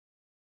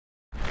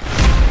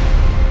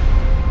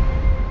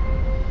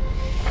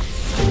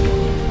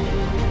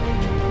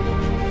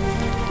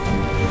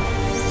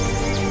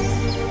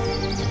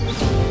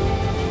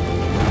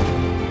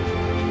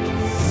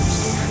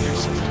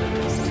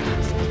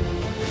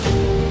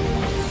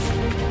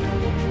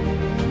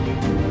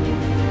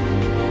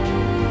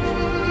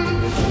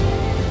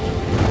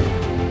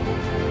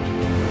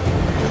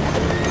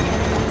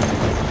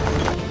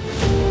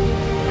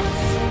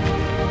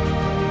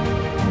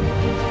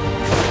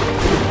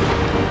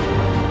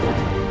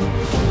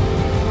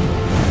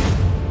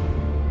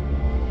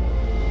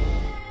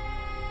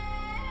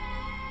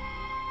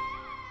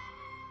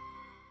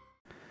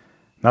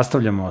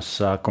Nastavljamo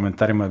sa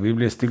komentarima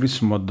Biblije. Stigli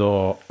smo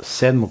do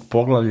 7.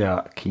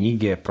 poglavlja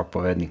knjige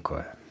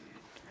propovednikove.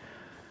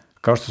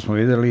 Kao što smo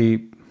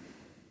videli,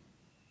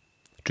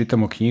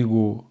 čitamo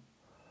knjigu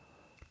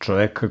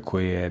čoveka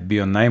koji je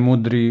bio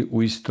najmudriji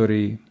u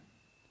istoriji,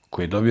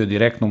 koji je dobio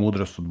direktnu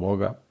mudrost od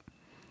Boga,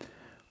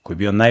 koji je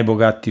bio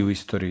najbogatiji u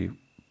istoriji,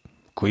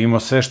 koji je imao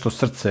sve što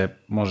srce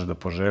može da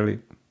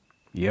poželi.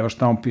 I evo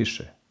šta on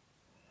piše.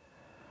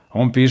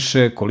 On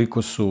piše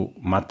koliko su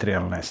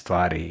materijalne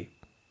stvari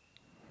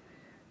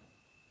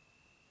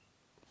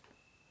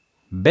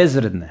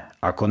bezvredne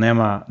ako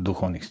nema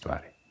duhovnih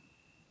stvari.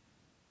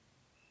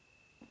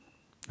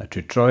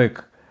 Znači,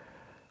 čovjek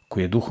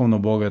koji je duhovno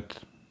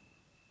bogat,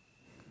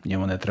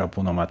 njemu ne treba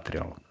puno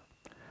materijalnog.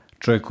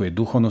 Čovjek koji je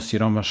duhovno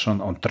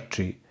siromašan, on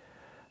trči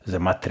za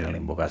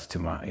materijalnim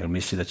bogatstvima, jer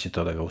misli da će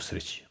to da ga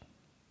usreći.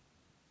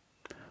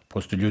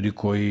 Postoje ljudi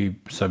koji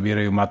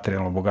sabiraju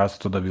materijalno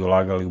bogatstvo da bi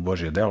ulagali u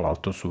Božje delo, ali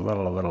to su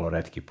vrlo, vrlo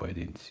retki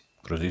pojedinci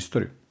kroz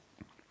istoriju.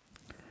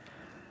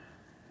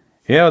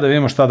 I evo da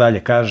vidimo šta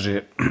dalje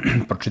kaže.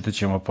 Pročitat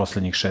ćemo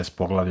poslednjih 6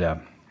 poglavlja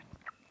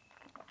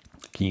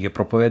knjige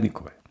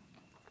propovednikove.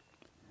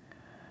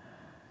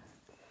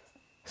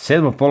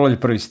 7. poglavlje,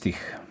 1.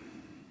 stih.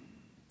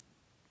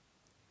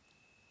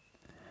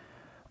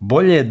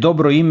 Bolje je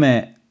dobro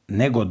ime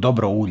nego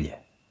dobro ulje.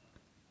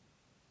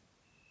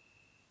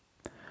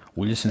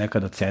 Ulje se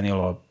nekada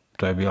cenilo,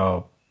 to je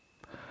bio,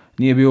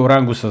 nije bio u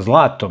rangu sa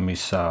zlatom i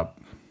sa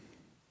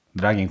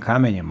dragim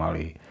kamenjem,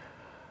 ali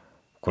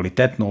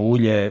kvalitetno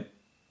ulje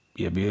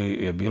je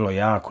bilo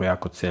jako,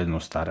 jako cenjeno u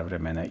stara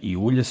vremena. I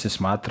ulje se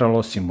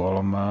smatralo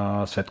simbolom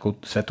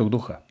Svetog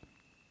Duha.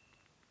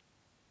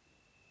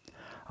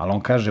 Ali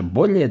on kaže,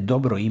 bolje je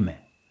dobro ime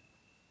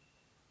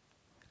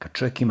kad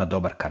čovjek ima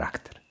dobar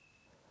karakter.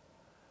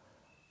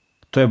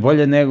 To je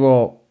bolje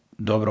nego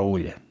dobro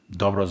ulje,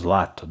 dobro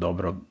zlato,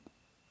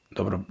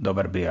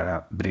 dobar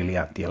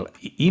brilijant.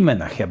 Ime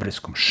na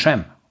hebrejskom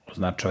šem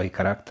označava i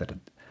karakter.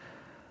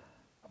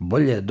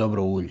 Bolje je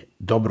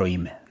dobro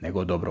ime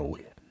nego dobro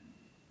ulje.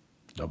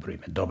 Dobro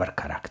ime, dobar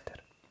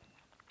karakter.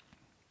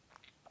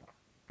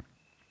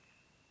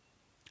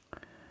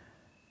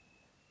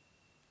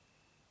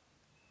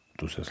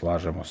 Tu se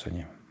slažemo sa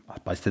njim. A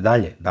pazite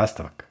dalje,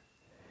 nastavak.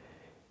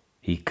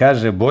 I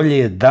kaže, bolje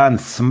je dan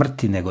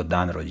smrti nego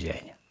dan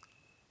rođenja.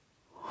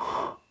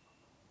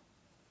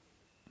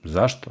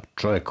 Zašto?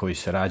 Čovjek koji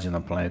se rađa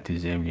na planeti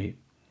Zemlji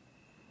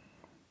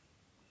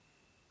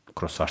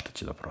kroz svašta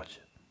će da prođe.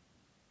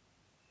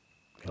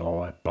 Jer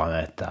ovo je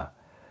planeta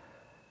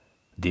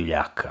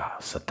divljaka,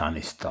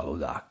 satanista,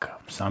 ludaka.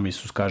 Sam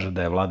Isus kaže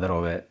da je vladar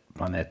ove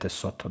planete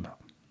Sotona.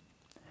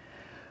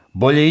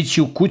 Bolje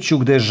ići u kuću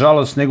gde je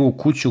žalost nego u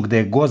kuću gde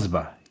je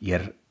gozba,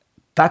 jer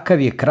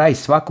takav je kraj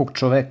svakog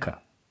čoveka.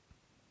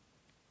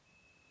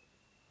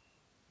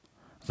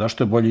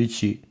 Zašto je bolje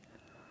ići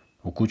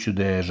u kuću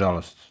gde je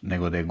žalost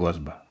nego gde je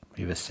gozba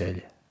i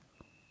veselje?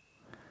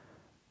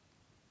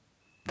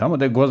 Tamo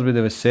gde je gozba i gde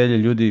je veselje,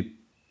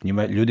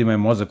 ljudima je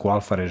mozak u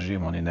alfa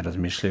režimu, oni ne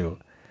razmišljaju.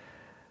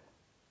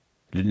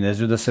 Ljudi ne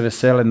znaju da se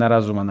vesele na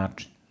razuman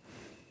način,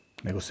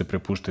 nego se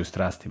prepuštaju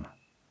strastima.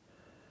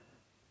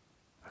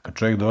 A kad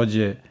čovjek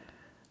dođe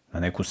na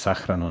neku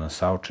sahranu, na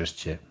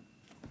saučešće,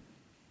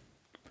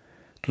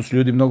 tu su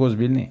ljudi mnogo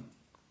ozbiljniji.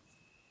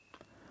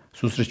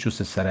 Susreću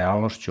se sa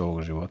realnošću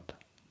ovog života.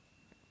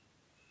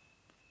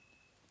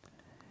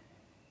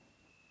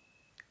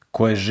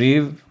 Ko je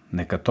živ,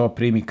 neka to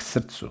primi k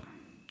srcu.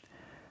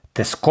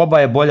 Teskoba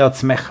je bolja od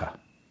smeha.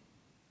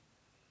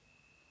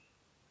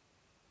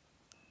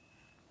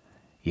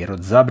 Jer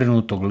od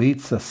zabrinutog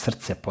lica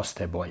srce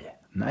postaje bolje.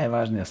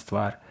 Najvažnija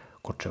stvar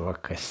kod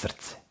čovjeka je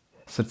srce.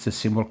 Srce je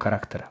simbol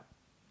karaktera.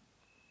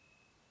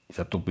 I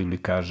zato u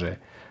Bibliji kaže,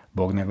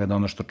 Bog ne gleda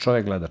ono što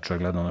čovjek gleda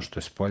ono što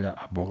je spolja,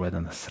 a Bog gleda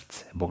na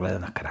srce, Bog gleda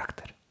na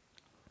karakter.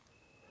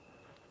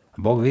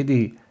 Bog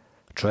vidi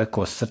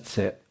čovjekovo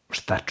srce,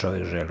 šta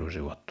čovjek želi u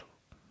životu.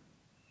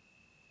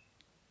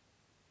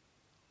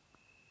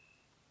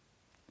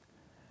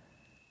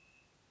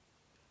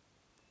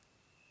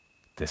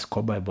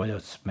 Teskoba je bolja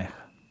od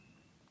smeha.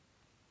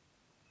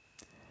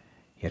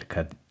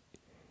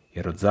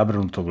 Jer od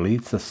zabrinutog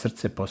lica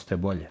srce postaje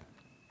bolje.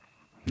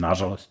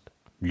 Nažalost,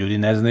 ljudi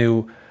ne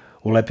znaju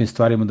u lepim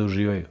stvarima da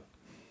uživaju.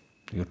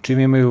 I čim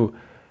imaju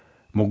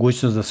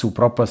mogućnost da se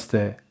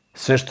upropaste,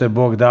 sve što je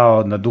Bog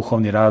dao na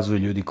duhovni razvoj,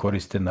 ljudi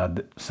koriste na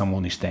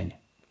samouništenje.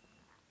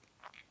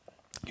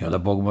 I onda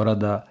Bog mora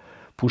da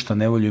pušta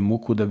nevolju i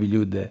muku da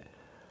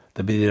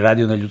bi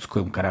radio na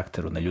ljudskom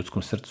karakteru, na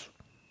ljudskom srcu.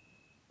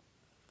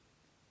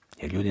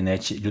 Jer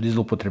ljudi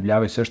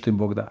zloupotrebljavaju sve što im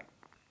Bog da.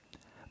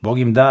 Bog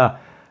im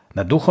da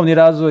na duhovni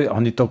razvoj, a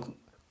oni to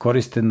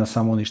koriste na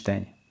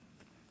samouništenje.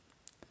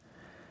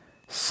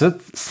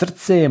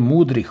 Srce je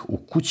mudrih u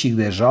kući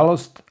gde je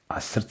žalost,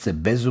 a srce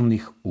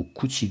bezumnih u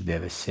kući gde je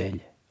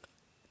veselje.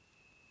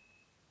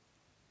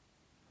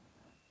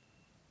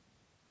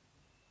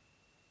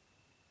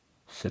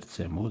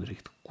 Srce je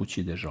mudrih u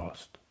kući gde je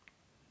žalost.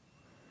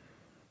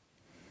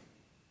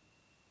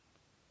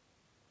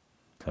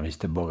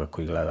 Zamislite Boga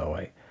koji gleda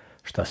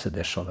šta se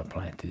dešava na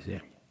planeti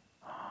Zemlji.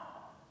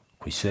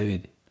 Koji sve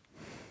vidi.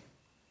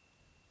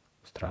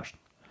 Strašno.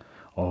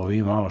 Ovo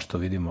vi malo što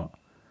vidimo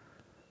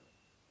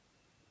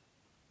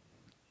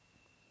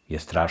je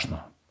strašno.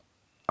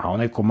 A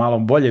onaj ko malo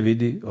bolje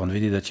vidi, on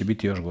vidi da će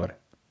biti još gore.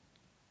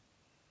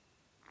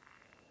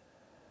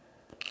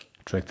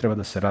 Čovjek treba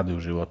da se raduje u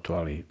životu,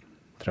 ali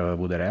treba da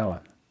bude realan.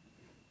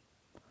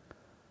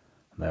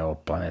 Da je ovo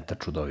planeta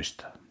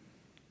čudovišta.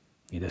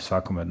 I da je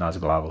svakome od nas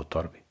glava u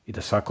torbi. I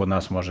da svako od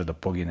nas može da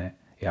pogine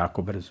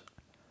jako brzo.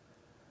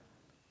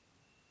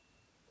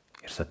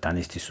 Jer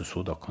satanisti su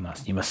svud oko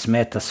nas. Njima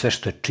smeta sve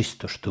što je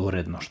čisto, što je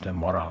uredno, što je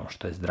moralno,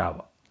 što je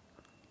zdravo.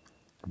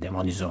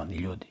 Demonizovani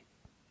ljudi.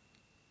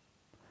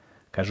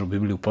 Kaže u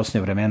Bibliji, u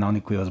posljednje vremena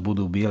oni koji vas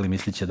budu ubijali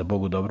mislit će da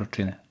Bogu dobro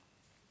čine.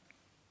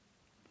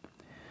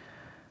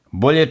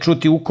 Bolje je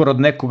čuti ukor od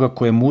nekoga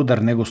ko je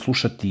mudar nego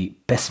slušati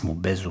pesmu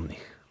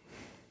bezumnih.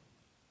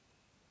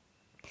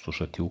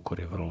 Slušati ukor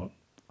je vrlo...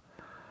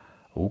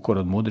 Ukor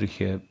od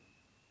mudrih je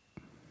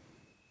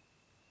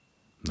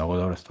mnogo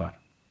dobra stvar.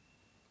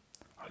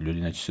 Ali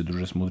ljudi neće se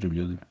družiti s mudrim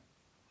ljudima.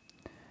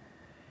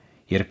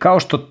 Jer kao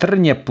što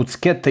trnje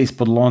pucketa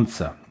ispod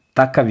lonca,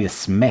 takav je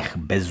smeh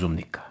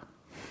bezumnika.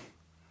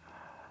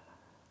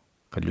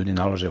 Kad ljudi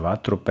nalože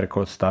vatru,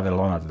 preko stave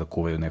lonac da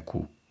kuvaju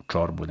neku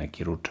čorbu,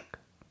 neki ručak.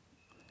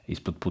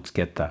 Ispod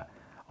pucketa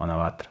ona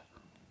vatra.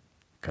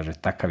 Kaže,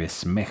 takav je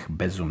smeh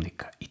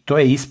bezumnika. I to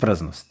je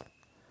ispraznost.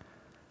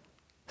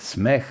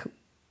 Smeh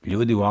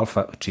ljudi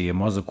čiji je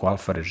mozak u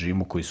alfa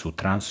režimu, koji su u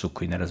transu,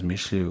 koji ne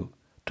razmišljaju,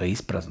 to je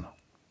isprazno.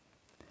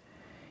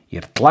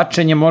 Jer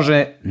tlačenje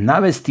može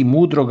navesti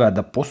mudroga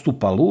da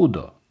postupa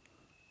ludo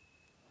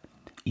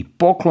i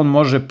poklon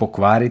može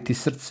pokvariti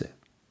srce.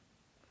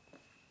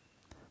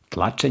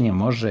 Tlačenje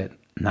može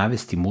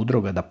navesti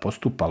mudroga da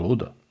postupa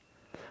ludo.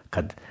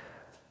 Kad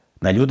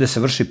na ljude se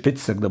vrši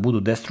pritisak da budu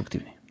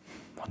destruktivni,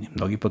 oni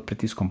mnogi pod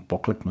pritiskom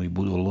pokleknu i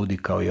budu ludi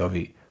kao i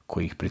ovi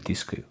koji ih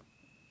pritiskaju.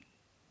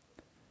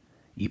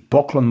 I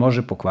poklon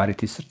može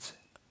pokvariti srce.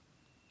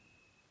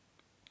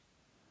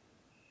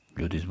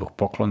 Ljudi zbog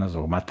poklona,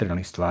 zbog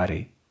materijalnih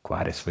stvari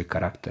kvare svoj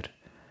karakter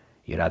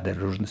i rade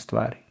ružne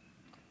stvari.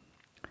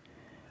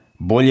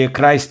 Bolje je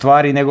kraj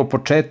stvari nego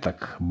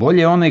početak. Bolje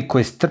je onaj ko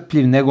je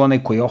strpljiv nego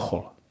onaj ko je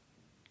ohol.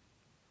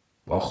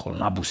 Ohol,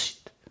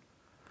 nabusit.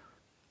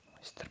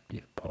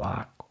 Strpljiv,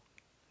 polako,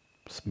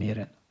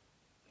 smiren,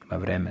 ima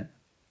vremena.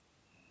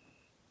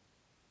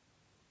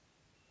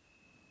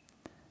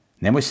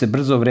 Nemoj se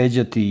brzo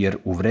vređati, jer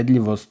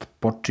uvredljivost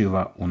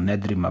počiva u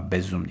nedrima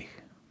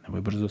bezumnih.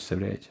 Nemoj brzo se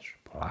vređaš,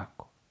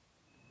 polako.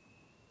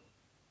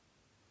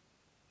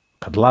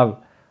 Kad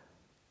lav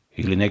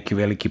ili neki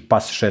veliki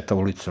pas šeta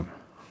ulicom,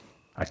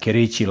 a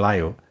kerići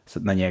laju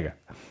na njega,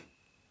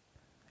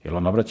 jel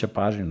on obraća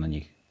pažnju na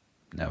njih?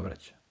 Ne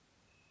obraća.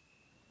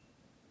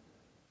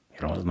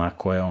 Jer on zna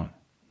ko je on.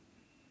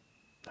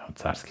 Da je on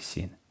carski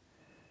sin.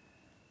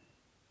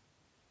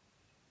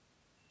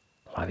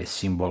 Lav je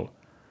simbol.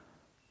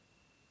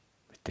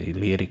 Te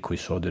Iliri koji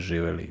su ovde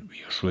živeli i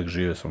još uvek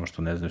žive, samo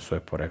što ne znaju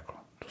svoje poreklo.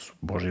 To su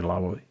Božji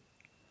lavovi.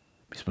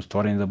 Mi smo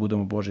stvoreni da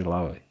budemo Božji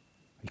lavovi.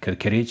 I kad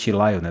kerići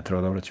laju, ne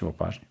treba da obraćamo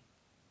pažnju.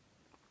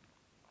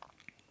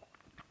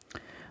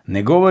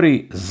 Ne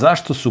govori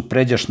zašto su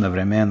pređašna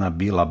vremena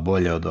bila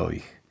bolje od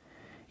ovih,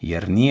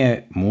 jer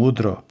nije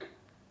mudro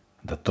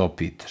da to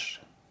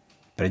pitaš.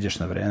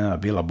 Pređašna vremena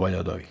bila bolje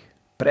od ovih.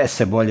 Pre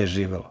se bolje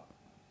živelo.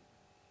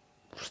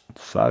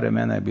 Sva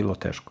vremena je bilo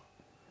teško.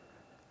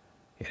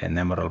 Jer je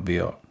nemoral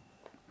bio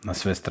na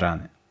sve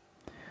strane.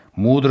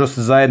 Mudrost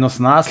zajedno s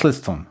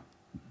nasledstvom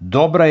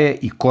dobra je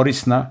i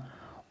korisna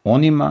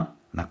onima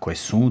na koje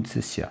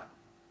sunce sja.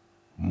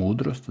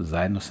 Mudrost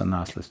zajedno sa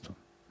nasledstvom.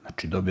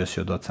 Znači dobio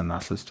si od oca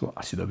nasledstvo,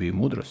 a si dobio i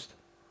mudrost.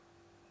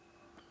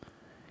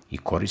 I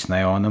korisna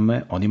je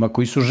onima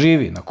koji su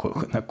živi,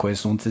 na koje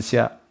sunce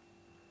sja.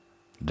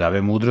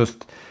 Dave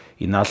mudrost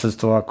i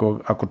nasledstvo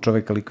ako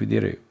čoveka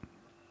likvidiraju.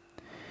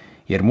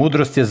 Jer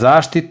mudrost je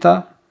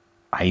zaštita,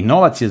 a i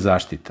novac je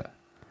zaštita.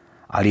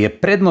 Ali je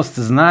prednost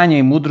znanja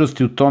i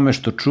mudrosti u tome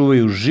što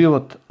čuvaju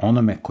život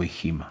onome koji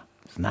ih ima.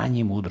 Znanje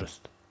i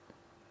mudrost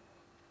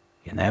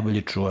je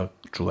najbolji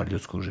čuvar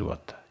ljudskog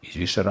života. Iz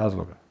više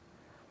razloga.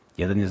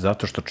 Jedan je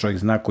zato što čovjek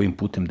zna kojim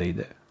putem da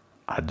ide.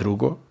 A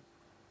drugo,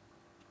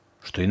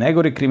 što i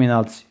najgori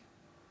kriminalci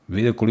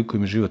vide koliko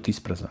im je život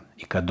isprazan.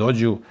 I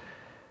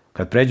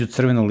kad pređu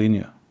crvenu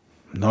liniju,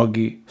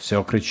 mnogi se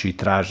okreću i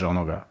traže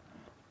onoga.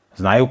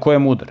 Znaju ko je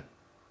mudar.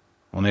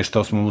 Ono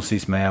što smo mu se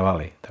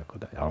ismejavali, tako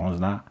da. Ali on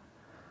zna.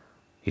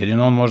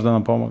 Jedino on može da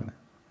nam pomogne.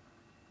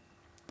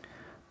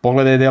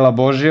 Pogledaj dela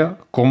Božja,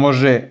 ko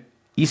može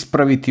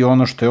ispraviti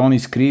ono što je on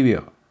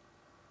iskrivio.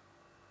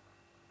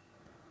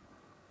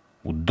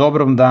 U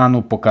dobrom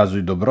danu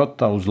pokazuj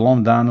dobrota, u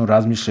zlom danu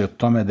razmišljaj o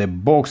tome da je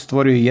Bog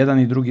stvorio jedan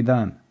i drugi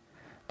dan.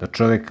 Da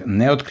čovjek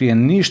ne otkrije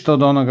ništa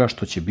od onoga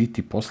što će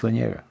biti posle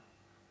njega.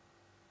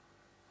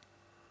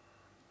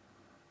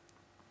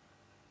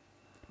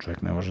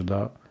 Čovjek ne može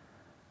da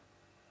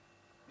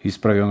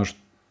ispravi ono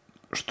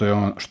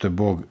što je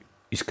Bog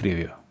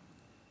iskrivio.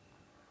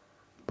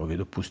 Bog je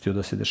dopustio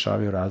da se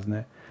dešavaju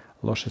razne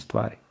loše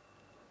stvari.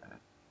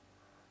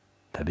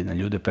 Da bi na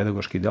ljude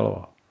pedagoški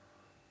delovao.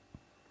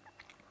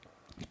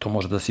 I to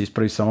može da se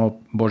ispravi samo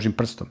Božjim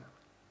prstom.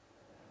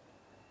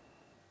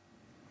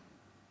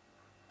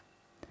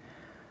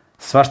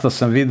 Svašta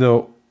sam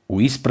video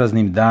u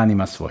ispraznim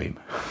danima svojim.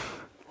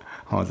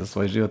 On za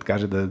svoj život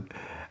kaže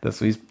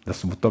da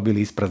su mu to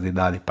bili isprazni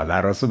dani. Pa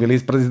naravno su bili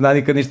isprazni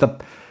dani kad ništa,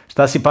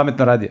 šta si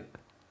pametno radio?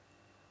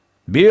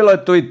 Bilo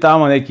je tu i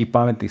tamo nekih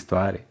pametnih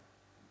stvari.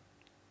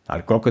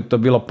 Ali koliko je to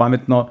bilo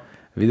pametno,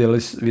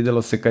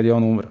 videlo se kad je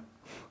on umro.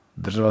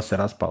 Država se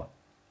raspala.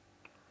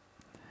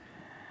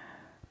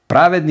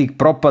 Pravednik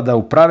propada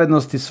u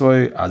pravednosti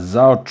svojoj, a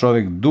zao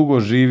čovjek dugo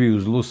živi u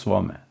zlu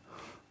svome.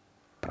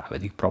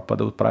 Pravednik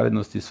propada u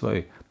pravednosti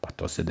svojoj. Pa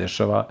to se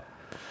dešava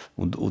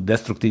u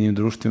destruktivnim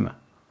društvima.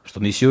 Što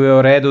nisi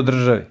uveo red u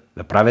državi.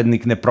 Da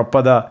pravednik ne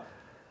propada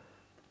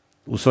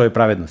u svojoj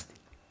pravednosti.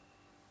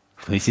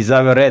 Što nisi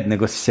zaveo red,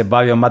 nego si se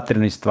bavio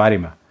materijalnim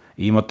stvarima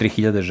i imao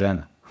 3000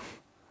 žena.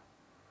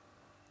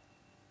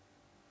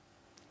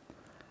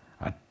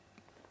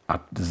 A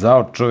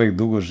zao čovjek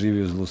dugo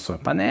živi u zlu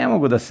svojom. Pa ne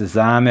mogu da se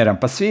zameram,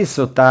 pa svi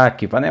su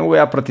taki, pa ne mogu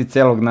ja protiv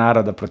celog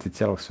naroda, protiv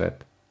celog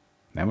sveta.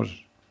 Ne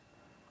možeš.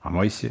 A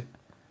Mojsije?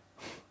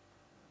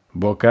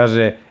 Bog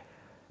kaže,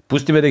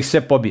 pusti me da ih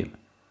sve pobijem.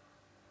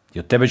 I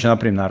od tebe ću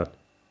napravim narod.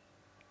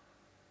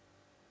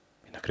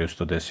 I na kraju se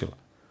to desilo.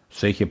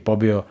 Sve ih je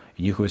pobio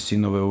i njihove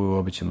sinove u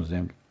obećanu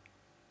zemlju.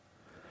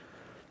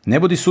 Ne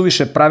budi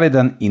suviše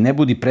pravedan i ne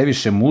budi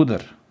previše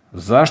mudar.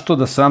 Zašto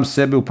da sam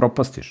sebe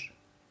upropastiš?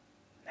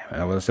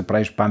 Nemoj da se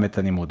praviš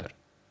pametan i mudar.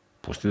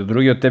 Pusti da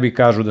drugi od tebi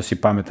kažu da si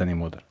pametan i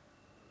mudar.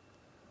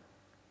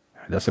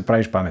 Da se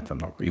praviš pametan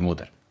mnogo i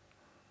mudar.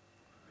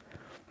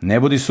 Ne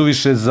budi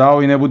suviše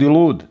zao i ne budi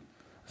lud.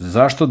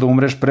 Zašto da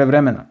umreš pre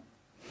vremena?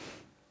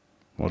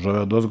 Može ove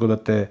odozgo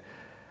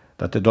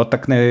da te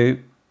dotakne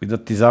i da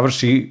ti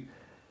završi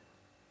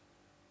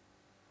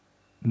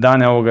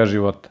dane ovoga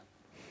života.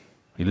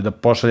 Ili da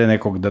pošalje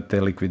nekog da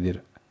te likvidira.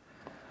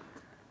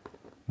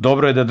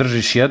 Dobro je da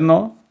držiš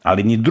jedno,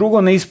 ali ni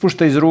drugo ne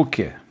ispušta iz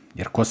ruke,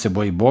 jer ko se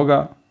boji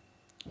Boga,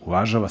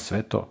 uvažava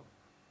sve to.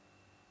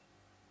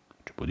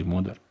 Znači, budi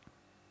mudar.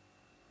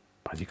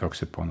 Pazi kako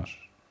se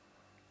ponašaš.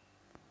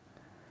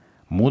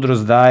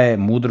 Mudrost daje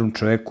mudrom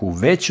čoveku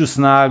veću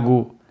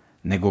snagu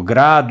nego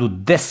gradu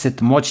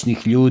 10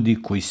 moćnih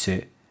ljudi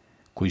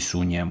koji su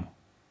u njemu.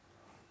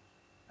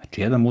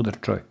 Znači, jedan mudar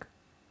čovjek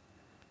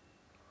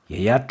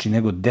je jači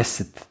nego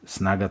 10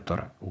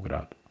 snagatora u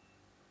gradu.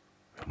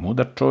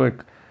 Mudar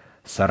čovjek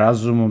sa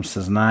razumom,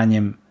 sa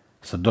znanjem,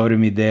 sa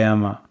dobrim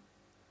idejama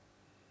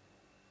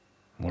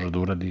može da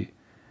uradi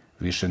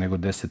više nego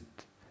 10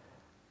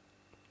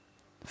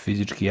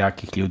 fizički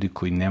jakih ljudi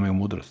koji nemaju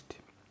mudrosti.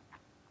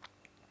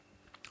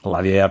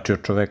 Lav je jači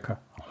od čoveka,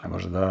 ali ne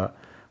može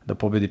da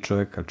pobedi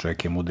čoveka.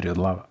 Čovek je mudri od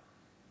lava.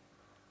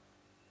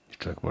 I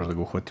čovek može da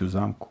ga uhvati u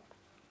zamku.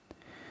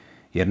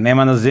 Jer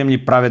nema na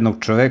zemlji pravednog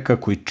čoveka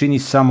koji čini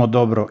samo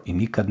dobro i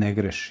nikad ne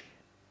greši.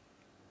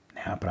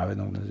 Nema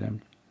pravednog na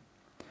zemlji.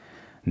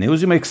 Ne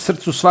uzimaj k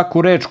srcu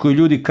svaku reč koju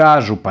ljudi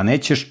kažu, pa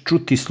nećeš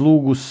čuti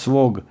slugu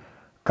svog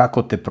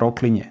kako te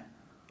proklinje.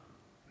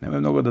 Nemoj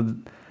mnogo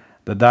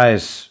da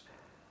daješ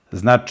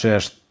značaja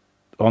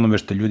onome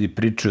što ljudi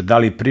pričaju, da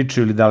li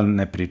pričaju ili da li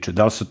ne pričaju.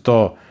 Da li su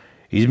to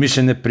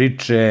izmišljene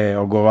priče,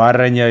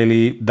 ogovaranja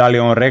ili da li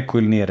on rekao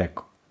ili nije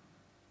rekao.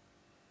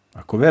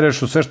 Ako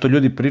veruješ u sve što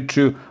ljudi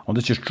pričaju,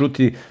 onda ćeš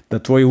čuti da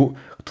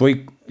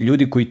tvoji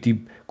ljudi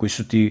koji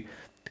su ti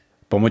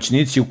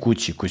pomoćnici u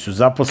kući, koji su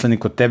zaposleni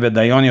kod tebe,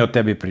 da i oni o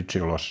tebi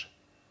pričaju loše.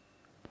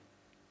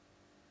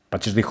 Pa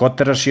ćeš da ih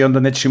oteraš i onda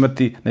neće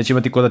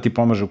imati ko da ti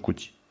pomaže u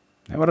kući.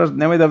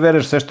 Nemoj da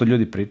veruješ sve što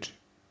ljudi pričaju.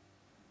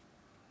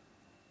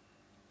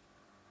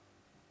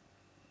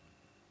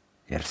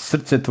 Jer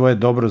srce tvoje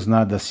dobro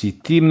zna da si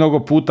ti mnogo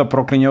puta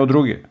proklinjao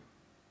druge.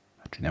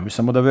 Znači, nemoj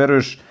samo da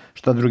veruješ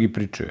šta drugi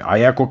pričaju. A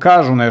i ako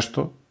kažu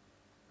nešto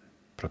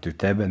protiv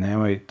tebe,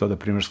 nemoj to da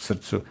primaš k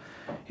srcu.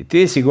 I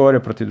ti si govorio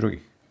protiv drugih.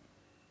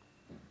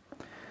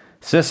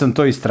 Sve sam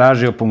to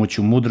istražio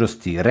pomoću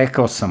mudrosti.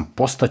 Rekao sam,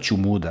 postaću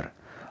mudar.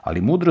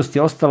 Ali mudrost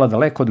je ostala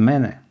daleko od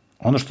mene.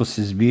 Ono što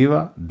se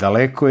zbiva,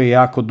 daleko je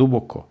jako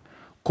duboko.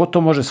 Ko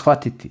to može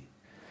shvatiti?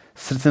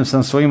 Srcem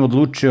sam svojim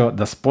odlučio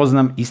da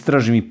spoznam,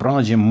 istražim i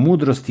pronađem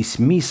mudrost i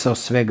smisao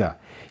svega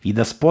i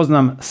da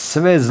spoznam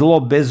sve zlo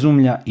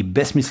bezumlja i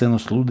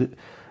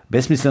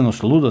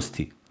besmislenost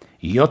ludosti.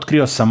 I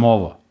otkrio sam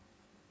ovo.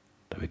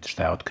 Da vidite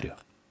šta je otkrio.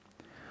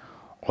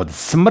 Od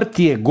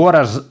smrti je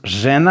gora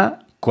žena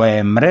koja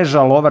je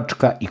mreža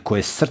lovačka i koje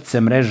je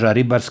srce mreža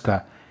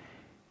ribarska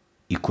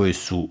i koje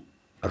su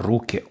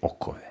ruke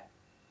okove.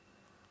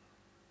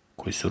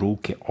 Koji su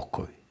ruke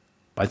okovi.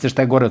 Pazite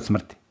šta je gore od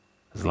smrti.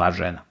 Zla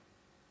žena.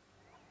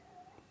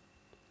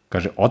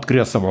 Kaže,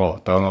 otkrio sam ovo,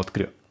 to je on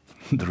otkrio.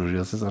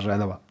 Družio se sa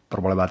ženama,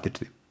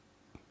 problematičnim.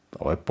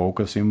 Ovo je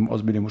pouka svim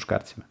ozbiljnim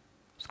muškarcima.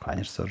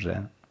 Sklanjaš se od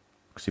žena,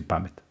 ako si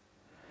pametan.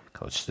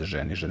 Kada ćeš se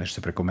ženiš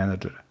se preko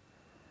menadžera.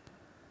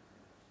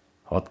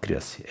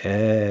 Otkrio si,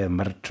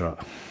 mrčo,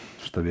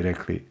 što bi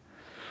rekli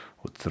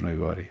u Crnoj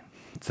Gori.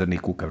 Crni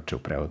kukavče u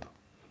prevodu.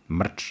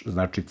 Mrč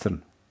znači crn.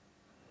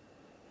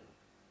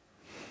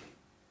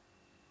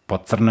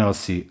 Pocrneo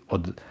si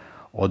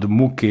od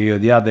muke i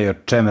od jada i od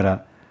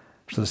čemera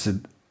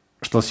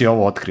što si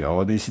ovo otkrio.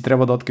 Ovo nisi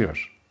trebao da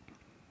otkrivaš.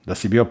 Da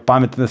si bio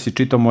pametan, da si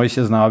čitao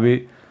Mojsija, znao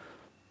bi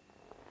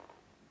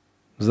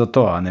za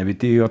to, a ne bi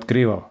ti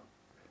otkrivao.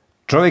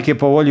 Čovjek je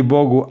po volji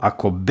Bogu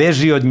ako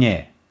beži od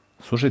nje.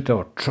 Slušajte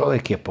ovo,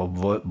 čovjek je po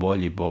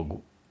volji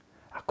Bogu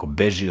ako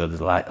beži od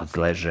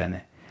zle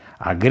žene.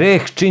 A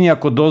greh čini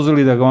ako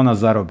dozvoli da ga ona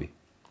zarobi.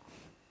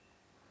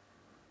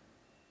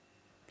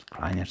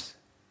 Sklanjaš se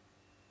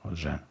od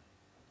žena.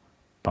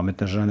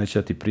 Pametna žena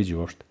neće da ti priđe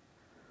uopšte.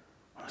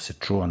 Ona se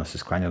čuva, ona se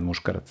sklanja od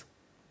muškaraca.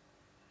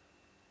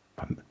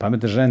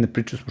 Pametne žene ne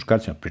pričaju s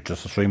muškarcima, pričaju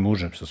sa svojim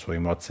mužem, sa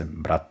svojim ocem,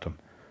 bratom,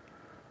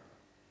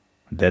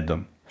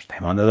 dedom. Šta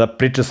ima onda da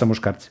priča sa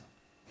muškarcima?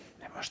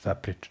 Nema šta da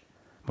priča.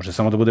 Može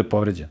samo da bude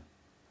povređen.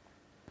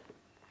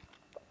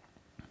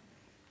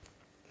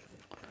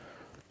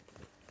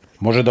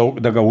 Može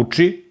da ga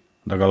uči,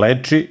 da ga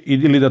leči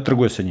ili da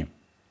trguje sa njim.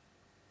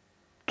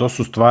 To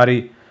su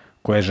stvari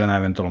koje žena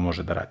eventualno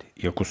može da radi.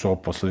 Iako su ovo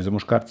poslovi za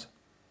muškarca.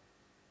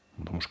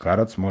 Da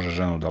muškarac može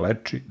ženu da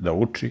leči, da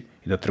uči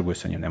i da trguje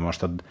sa njim. Nema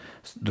šta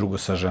drugo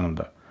sa ženom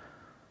da...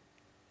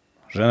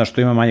 Žena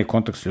što ima manje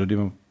kontakt s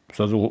ljudima,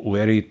 sad u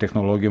eri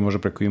tehnologije može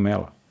preko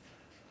e-maila.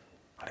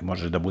 Ali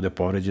može da bude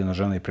povređena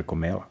žena i preko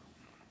maila.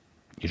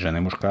 I žena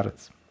i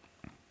muškarac.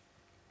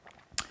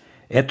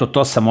 Eto,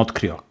 to sam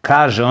otkrio.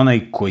 Kaže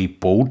onaj koji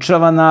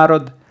poučava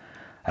narod,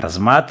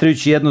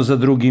 razmatrajući jedno za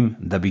drugim,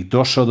 da bih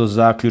došao do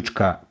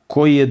zaključka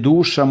koji je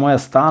duša moja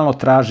stalno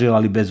tražila,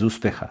 ali bez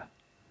uspeha.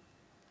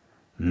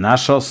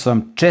 Našao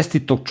sam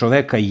čestitog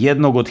čoveka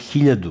jednog od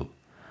 1000,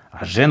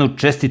 a ženu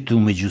čestitu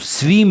među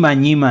svima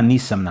njima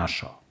nisam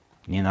našao.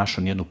 Nije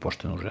našao nijednu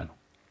poštenu ženu.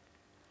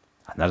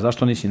 A znaš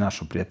zašto nisi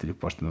našao, prijatelju,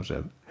 poštenu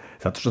ženu?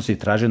 Zato što si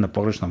tražio na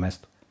pogrešno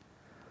mesto.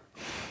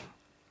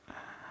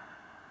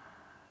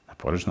 Na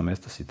pogrešno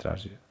mesto si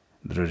tražio.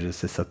 Družio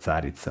se sa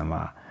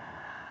caricama,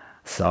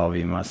 sa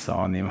ovima, sa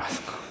onima.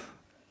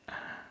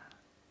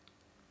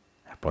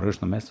 Na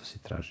pogrešno mesto si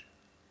tražio.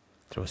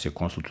 Treba si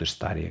konsultuješ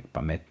starijeg,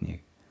 pametnijeg.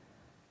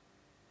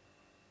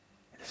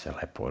 Da se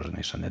lepo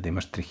oženiš, a ne da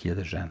imaš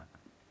 3000 žena.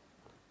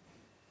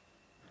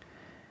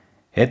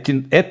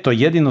 Eto,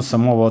 jedino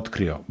sam ovo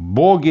otkrio.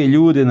 Bog je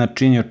ljude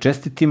načinio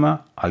čestitima,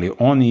 ali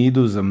oni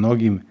idu za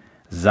mnogim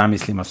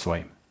zamislima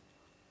svojim.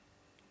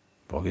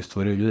 Bog je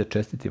stvorio ljude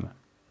čestitima,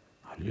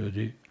 a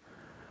ljudi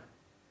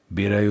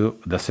biraju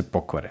da se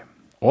pokvare.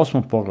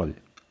 8.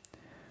 poglavlje.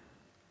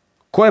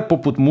 Ko je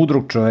poput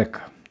mudrog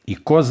čoveka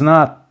i ko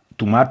zna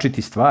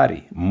tumačiti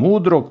stvari?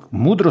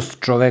 Mudrost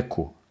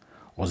čoveku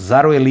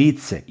ozaruje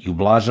lice i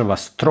ublažava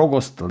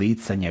strogost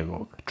lica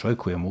njegovog. Čovjek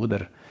koji je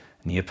mudar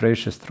nije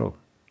previše strog.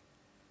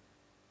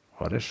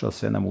 Rešao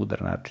sve na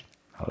mudar način,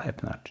 na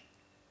lep način.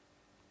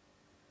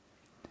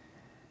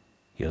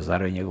 I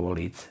ozaruje njegovo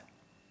lice.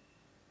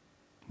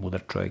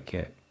 Mudar čovjek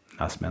je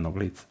nasmejanog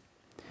lica.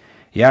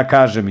 Ja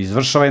kažem,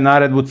 izvršavaj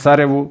naredbu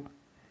carevu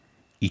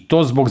i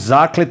to zbog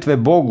zakletve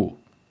Bogu.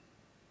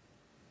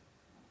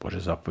 Bože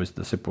zapovest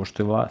da se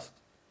poštuje vlast.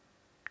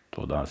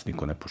 To danas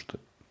niko ne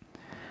poštuje.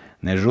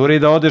 Ne žuri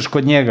da odeš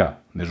kod njega,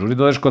 ne žuri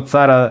da odeš kod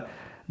cara,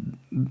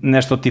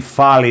 nešto ti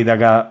fali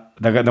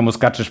da mu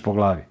skačeš po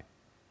glavi.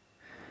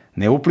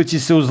 Ne uplići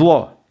se u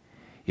zlo,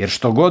 jer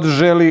što god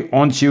želi,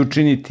 on će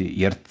učiniti,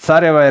 jer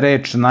careva je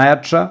reč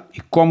najjača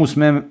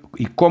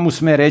i komu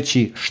sme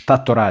reći šta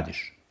to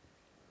radiš.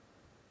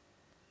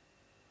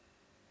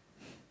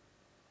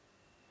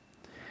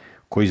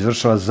 Ko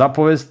izvršava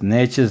zapovest,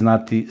 neće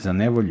znati za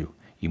nevolju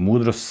i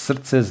mudrost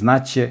srce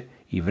znaće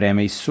i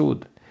vreme i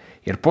sud.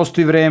 Jer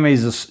postoji vreme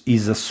i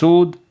za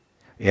sud,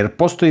 jer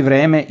postoji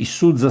vreme i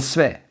sud za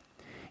sve.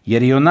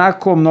 Jer i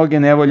onako mnoge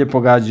nevolje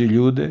pogađaju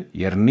ljude,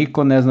 jer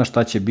niko ne zna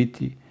šta će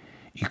biti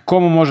i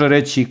komu može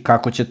reći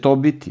kako će to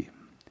biti.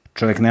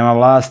 Čovjek nema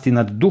vlasti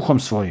nad duhom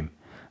svojim,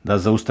 da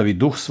zaustavi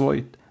duh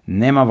svoj,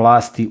 nema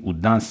vlasti u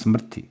dan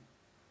smrti.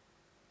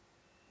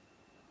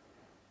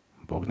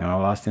 Bog nema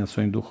vlasti nad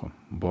svojim duhom.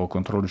 Bog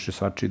kontroliše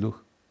svačiji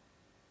duh.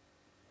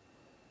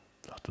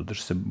 Zato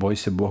boji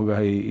se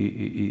Boga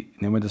i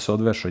nemoj da se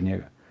odveš od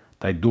njega.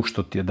 Taj duh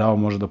što ti je dao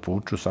može da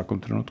povuče u svakom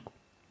trenutku.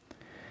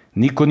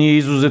 Niko nije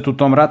izuzet u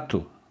tom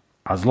ratu,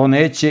 a zlo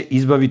neće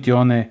izbaviti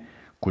one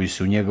koji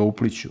se u njega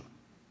upliću.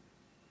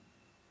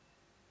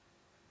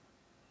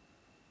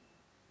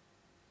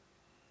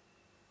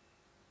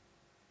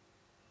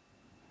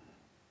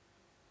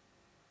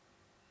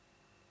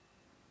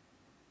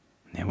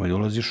 Nemoj da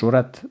ulaziš u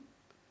rat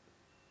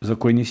za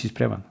koji nisi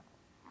spreman.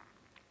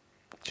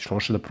 Ćeš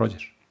loše da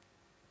prođeš.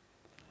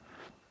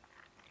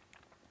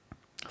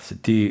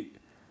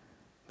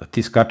 Da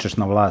ti skačeš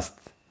na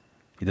vlast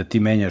i da ti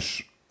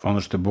menjaš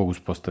ono što je Bog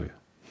uspostavio.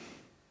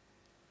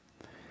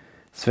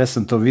 Sve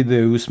sam to video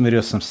i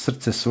usmerio sam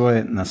srce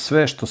svoje na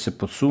sve što se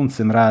pod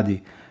suncem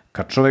radi,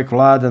 kad čovek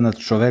vlada nad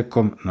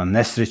čovekom na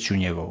nesreću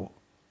njegovu.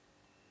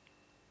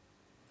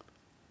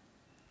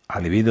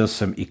 ali video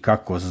sam i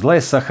kako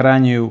zle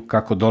sahranjuju,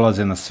 kako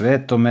dolaze na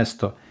sveto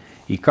mesto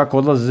i kako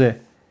odlaze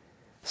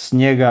s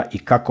njega i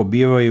kako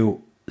bivaju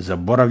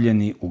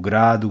zaboravljeni u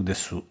gradu gde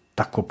su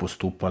tako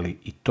postupali,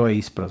 i to je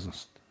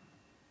ispraznost.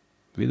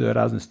 Video je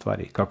razne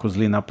stvari, kako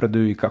zli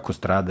napreduju i kako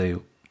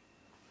stradaju,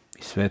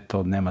 i sve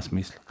to nema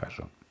smisla,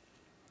 kaže on.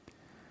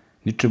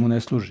 Ničemu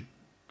ne služi.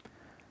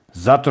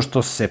 Zato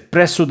što se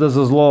presuda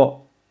za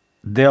zlo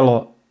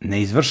delo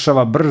ne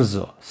izvršava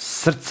brzo,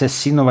 srce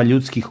sinova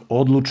ljudskih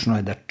odlučno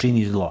je da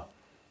čini zlo.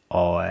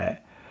 Ovo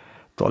je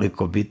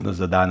toliko bitno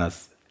za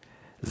danas.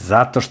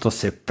 Zato što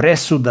se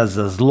presuda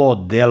za zlo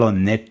delo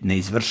ne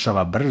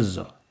izvršava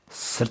brzo,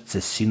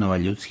 srce sinova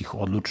ljudskih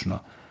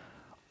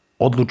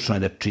odlučno je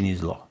da čini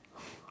zlo.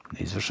 Ne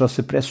izvršava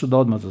se presuda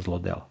odmah za zlo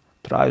delo.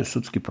 Traju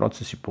sudski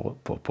procesi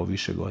po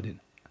više godina.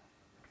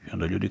 I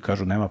onda ljudi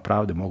kažu nema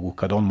pravde, mogu,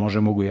 kad on može,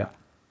 mogu ja.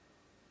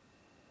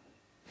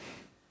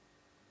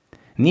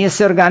 Nije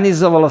se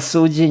organizovalo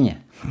suđenje.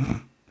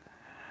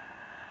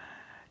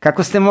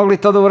 Kako ste mogli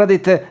to da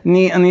uradite,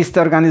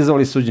 niste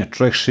organizovali suđenje.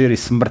 Čovjek širi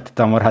smrt,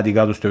 tamo radi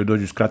gadost, joj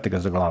dođu, skrate ga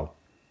za glavu.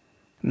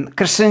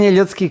 Kršenje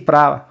ljudskih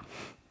prava.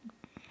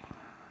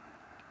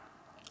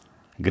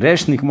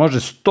 Grešnik može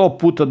 100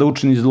 puta da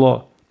učini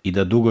zlo i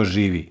da dugo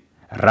živi,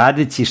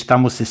 radeći šta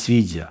mu se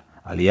sviđa,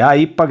 ali ja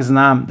ipak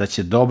znam da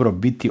će dobro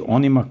biti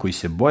onima koji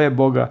se boje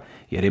Boga,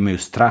 jer imaju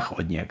strah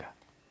od njega.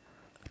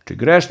 Znači,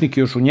 grešnik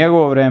je još u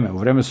njegovo vreme, u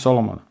vreme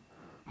Solomona,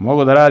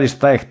 mogao da radi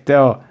šta je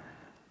hteo,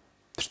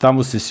 šta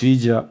mu se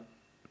sviđa,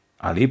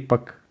 ali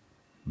ipak,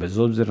 bez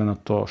obzira na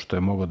to što je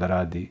mogao da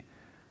radi,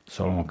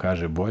 Solomon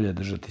kaže, bolje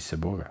držati se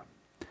Boga.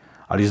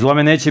 Ali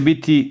zlome neće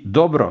biti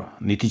dobro,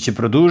 niti će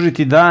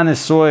produžiti dane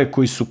svoje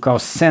koji su kao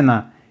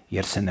sena,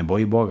 jer se ne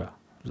boji Boga.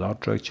 Zao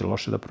čovjek će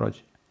loše da prođe.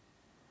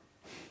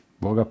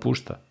 Boga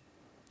pušta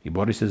i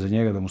bori se za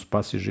njega da mu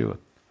spasi život.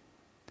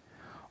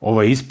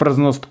 Ovo je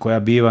ispraznost koja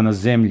biva na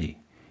zemlji.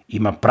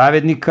 Ima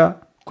pravednika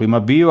kojima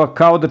biva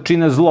kao da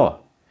čine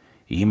zlo.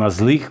 I ima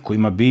zlih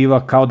kojima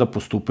biva kao da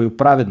postupaju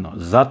pravedno.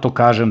 Zato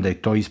kažem da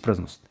je to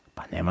ispraznost.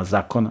 Pa nema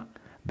zakona,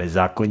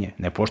 bezakonje,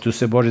 ne poštuju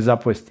se Božje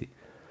zapovesti.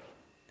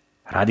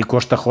 Radi ko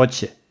šta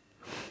hoće.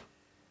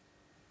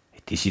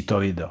 I ti si to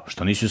video.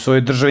 Što nisi u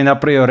svojoj državi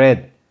napravio red.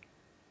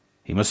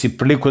 Imao si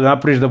priliku da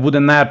napraviš da bude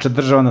najjača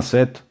država na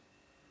svetu.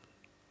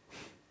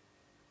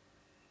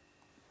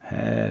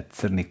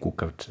 Crni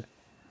kukavče.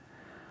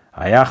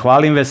 A ja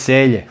hvalim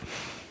veselje.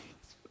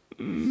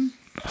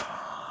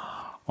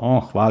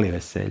 On hvali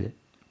veselje.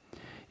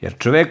 Jer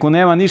čoveku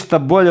nema ništa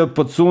bolje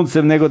pod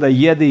suncem nego da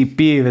jede i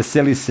pije i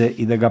veseli se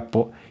i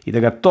da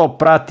ga to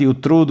prati u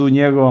trudu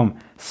njegovom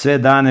sve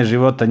dane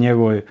života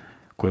njegovoj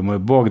koje mu je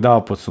Bog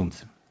dao pod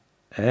suncem.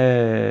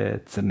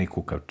 Crni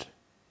kukavče.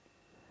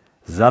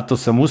 Zato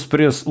sam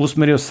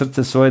usmerio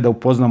srce svoje da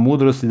upoznam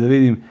mudrost i da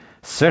vidim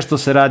sve što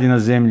se radi na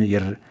zemlji,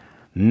 jer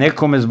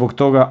nekome zbog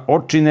toga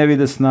oči ne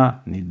vide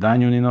sna, ni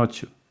danju ni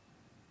noću.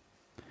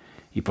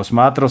 I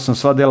posmatrao sam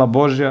sva dela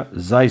Božja,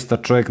 zaista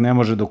čovjek ne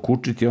može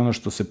dokučiti ono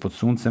što se pod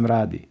suncem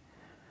radi.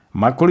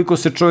 Makoliko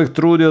se čovjek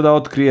trudio da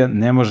otkrije,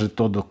 ne može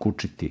to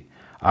dokučiti.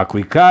 Ako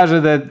i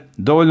kaže da je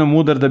dovoljno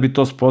mudar da bi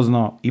to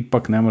spoznao,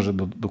 ipak ne može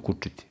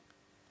dokučiti.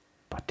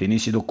 Pa ti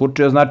nisi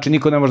dokučio, znači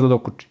niko ne može da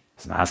dokuči.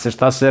 Zna se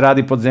šta se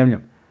radi pod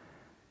zemljom.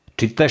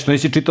 Čitaj što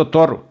nisi čitao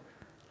Toru.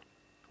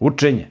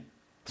 Učenje.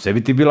 Sve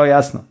bi ti bilo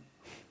jasno.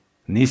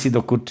 Nisi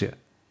dokučio.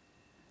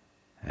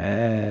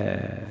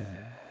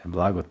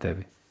 Blago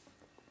tebi.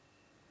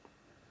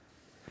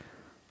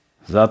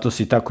 Zato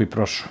si tako i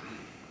prošao.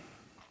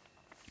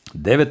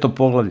 9.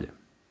 poglavlje.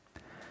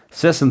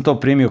 Sve sam to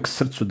primio k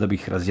srcu da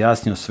bih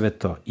razjasnio sve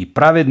to. I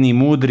pravedni i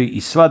mudri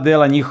i sva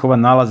dela njihova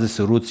nalaze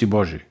se u ruci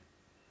Božji.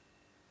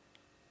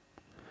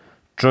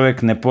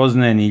 Čovjek ne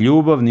poznaje ni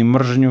ljubav, ni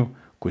mržnju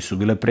koji su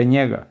bile pre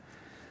njega.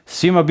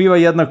 Svima biva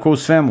jednako u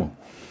svemu.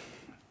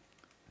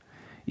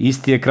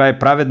 Isti je kraj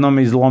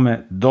pravednome i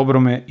zlome,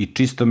 dobrome i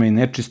čistome i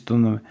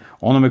nečistome,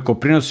 onome ko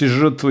prinosi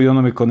žrtvu i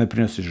onome ko ne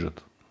prinosi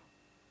žrtvu.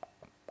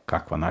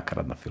 Kakva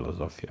nakaradna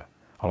filozofija.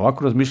 Ali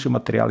ovako razmišljaju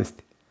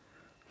materijalisti.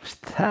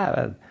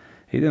 Šta,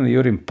 idem i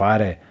jurim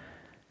pare,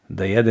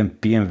 da jedem,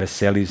 pijem,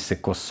 veselim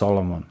se ko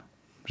Solomon.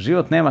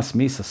 Život nema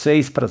smisla, sve je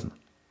isprazno.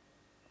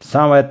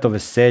 Samo eto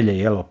veselje,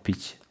 jelo,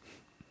 piće.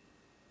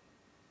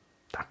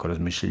 Tako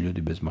razmišljaju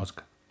ljudi bez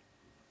mozga.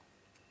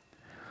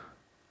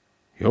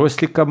 I ovo je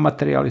slika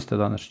materijalista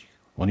današnjih.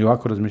 Oni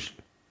ovako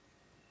razmišljaju.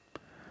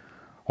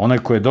 Onaj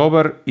ko je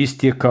dobar,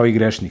 isti je kao i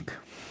grešnik.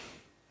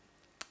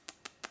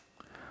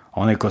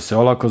 Onaj ko se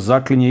olako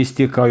zaklinje,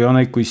 isti je kao i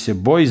onaj koji se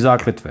boji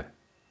zakletve.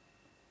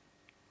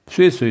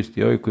 Svi su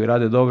isti, ovi koji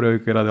rade dobro i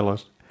ovi koji rade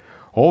loše.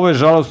 Ovo je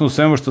žalosno u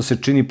svemu što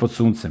se čini pod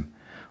suncem.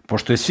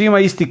 Pošto je svima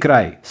isti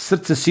kraj,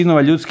 srce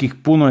sinova ljudskih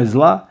puno je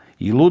zla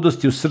i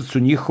ludosti u srcu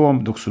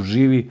njihovom dok su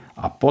živi,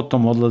 a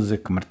potom odlaze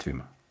k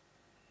mrtvima.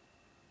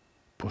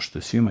 Pošto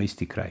je svima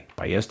isti kraj.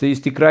 Pa jeste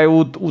isti kraj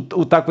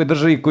u takvoj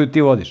državi koju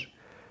ti vodiš.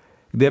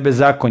 Gde je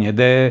bezakonje,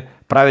 gde je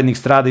pravednik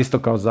strada isto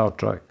kao zao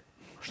čovjek.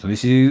 Što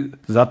nisi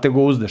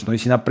zatego uzde, što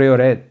nisi napravio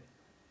red.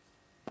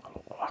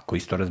 Ovako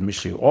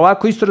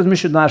isto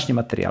razmišljaju današnji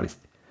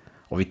materijalisti.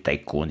 ovi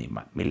tajkuni,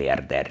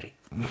 milijarderi.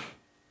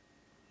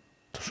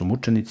 To su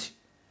mučenici.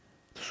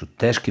 To su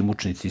teški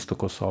mučenici, isto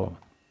kao Solomon.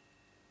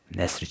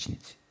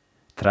 Nesrećnici.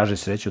 Traže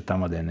sreću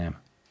tamo gde je nema.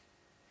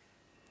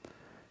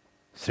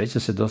 Sreća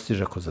se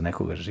dostiže ako za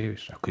nekoga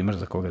živiš, ako imaš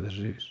za koga da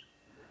živiš.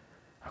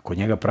 Ako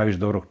njega praviš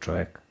dobrog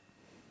čoveka.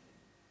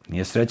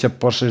 Nije sreća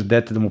pošalješ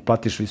dete da mu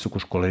platiš visoku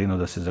školarinu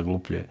da se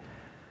zaglupljuje.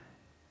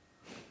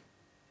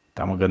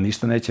 Tamo ga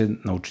ništa neće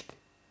naučiti.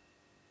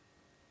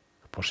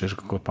 Pošalješ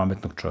ga kod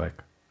pametnog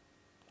čoveka.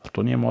 Ali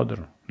to nije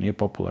moderno, nije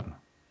popularno.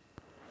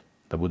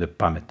 Da bude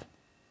pametan.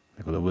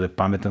 Nego da bude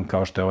pametan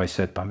kao što je ovaj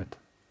svet pametan.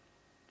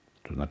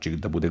 To znači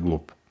da bude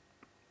glup.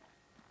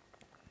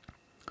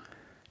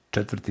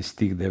 4.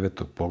 stih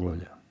 9.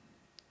 poglavlja.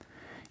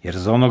 Jer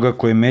za onoga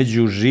koji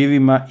među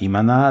živima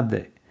ima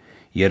nade,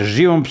 jer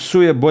živom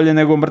psu je bolje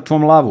nego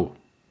mrtvom lavu.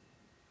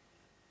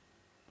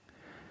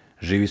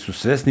 Živi su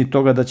svesni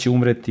toga da će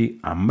umreti,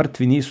 a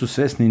mrtvi nisu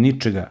svesni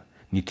ničega,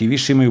 niti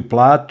više imaju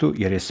platu,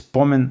 jer je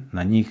spomen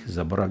na njih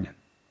zaboravljen.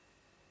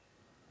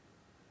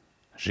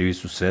 Živi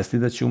su svesni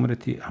da će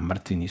umreti, a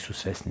mrtvi nisu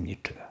svesni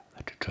ničega.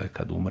 Znači čovjek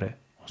kad umre,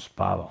 on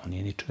spava, on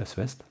nije ničega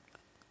svestan.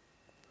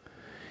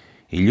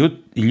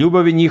 I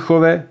ljubavi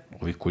njihove,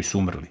 ovi koji su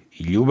umrli,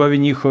 i ljubavi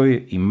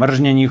njihove, i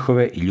mržnje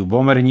njihove, i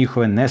ljubomore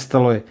njihove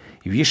nestalo je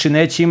i više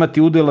neće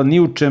imati udela ni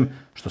u čem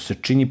što se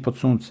čini pod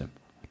suncem.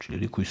 Znači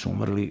ljudi koji su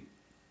umrli,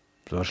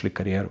 završili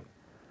karijeru.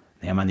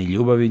 Nema ni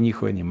ljubavi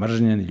njihove, ni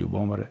mržnje, ni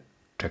ljubomore.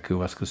 Čekaju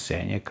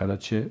vaskrsenje kada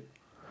će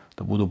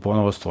da budu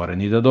ponovo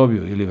stvoreni i da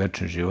dobiju ili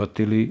večni život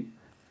ili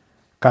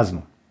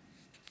kaznu.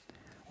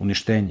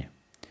 Uništenje.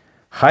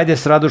 Hajde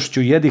s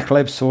radošću jedi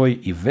hleb svoj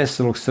i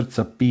veselog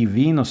srca pij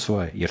vino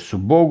svoje, jer su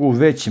Bogu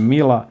već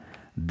mila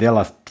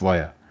dela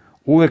tvoja.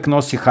 Uvek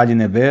nosi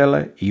haljine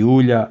bele i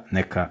ulja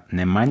neka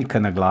ne manjka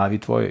na glavi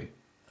tvojoj.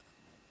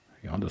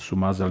 I onda su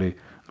mazali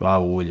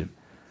glavu uljem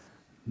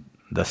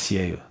da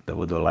sjeju, da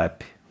budu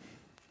lepi.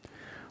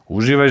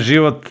 Uživaj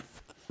život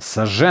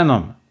sa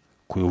ženom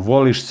koju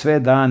voliš sve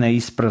dane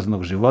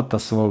ispraznog života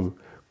svog,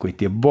 koji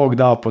ti je Bog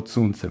dao pod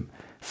suncem,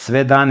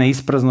 sve dane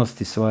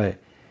ispraznosti svoje,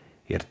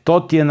 jer to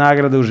ti je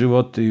nagrada u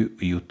životu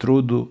i u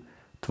trudu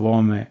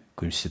tvome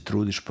kojim se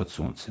trudiš pod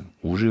suncem.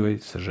 Uživaj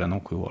sa ženom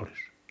koju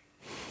voliš.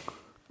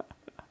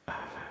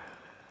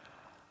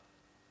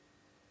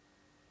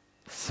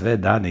 Sve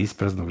dane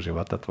ispraznog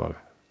života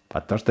tvoga. Pa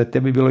to što je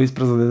tebi bilo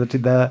isprazno ne znači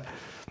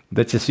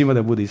da će svima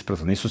da bude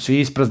isprazno. Nisu svi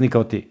isprazni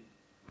kao ti.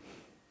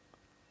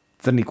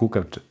 Crni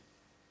kukavče.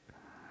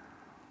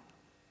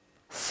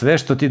 Sve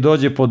što ti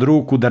dođe pod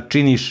ruku da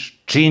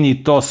činiš,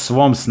 čini to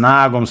svom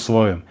snagom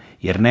svojom,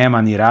 jer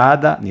nema ni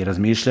rada, ni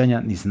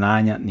razmišljanja, ni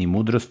znanja, ni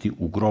mudrosti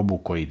u grobu u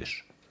koji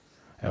ideš.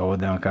 Evo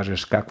ovdje vam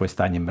kažeš kakvo je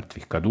stanje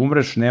mrtvih. Kad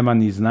umreš, nema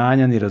ni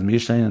znanja, ni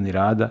razmišljanja, ni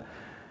rada,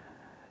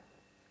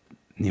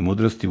 ni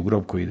mudrosti u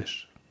grob koji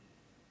ideš.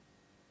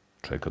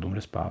 Čovjek kad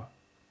umre spava.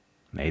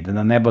 Ne ide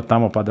na nebo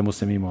tamo pa da mu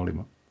se mi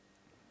molimo.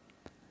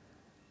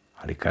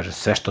 Ali kaže,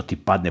 sve što ti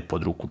padne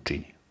pod ruku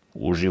čini.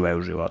 Uživaj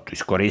u životu,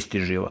 iskoristi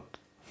život.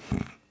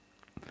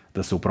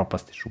 Da se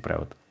upropastiš u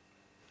prevodu.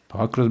 Pa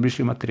ovako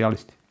razmišljaju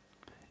materijalisti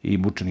i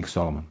mučenik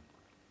Solomon.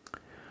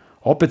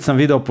 Opet sam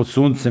video pod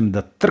suncem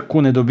da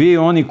trku ne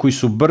dobijaju oni koji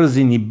su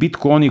brzi, ni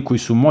bitku oni koji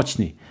su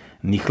moćni,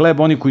 ni hleb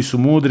oni koji su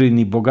mudri,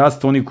 ni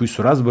bogatstvo oni koji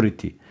su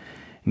razboriti,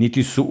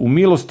 niti su u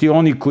milosti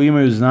oni koji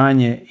imaju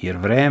znanje, jer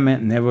vreme,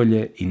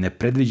 nevolje i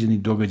nepredviđeni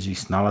događaji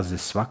snalaze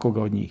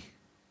svakoga od njih.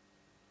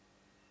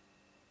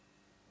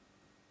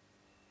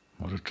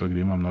 Može čovjek da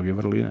ima mnoge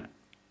vrline,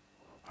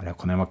 ali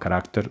ako nema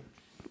karakter,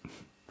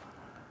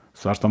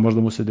 svašta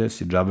možda mu se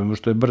desi, džabe mu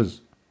što je brz,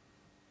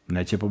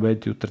 neće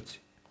pobediti u trci.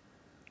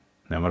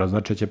 Ne mora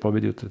znači da će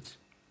pobediti u trci.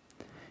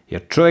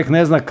 Jer čovjek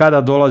ne zna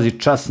kada dolazi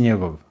čas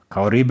njegov,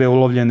 kao ribe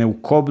ulovljene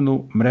u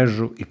kobnu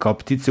mrežu i kao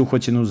ptice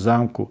uhvaćene u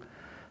zamku,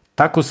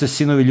 tako se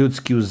sinovi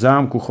ljudski u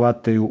zamku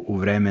hvataju u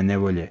vreme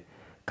nevolje,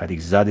 kad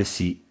ih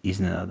zadesi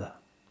iznenada.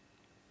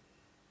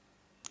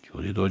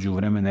 Ljudi dođu u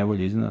vreme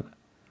nevolje iznenada.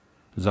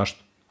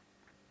 Zašto?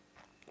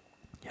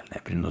 Jer ne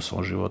brinu o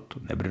svom životu,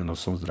 ne brinu o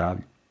svom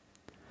zdravlju.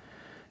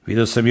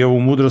 Video sam i ovu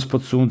mudrost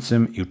pod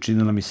suncem i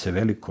učinila mi se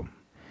velikom.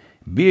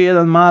 Bio je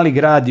jedan mali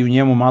grad i u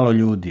njemu malo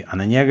ljudi, a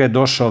na njega je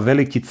došao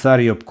veliki car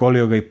i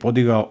opkolio ga i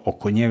podigao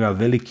oko njega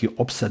veliki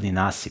opsadni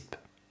nasip.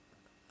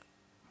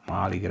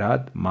 Mali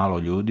grad, malo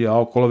ljudi, a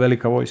okolo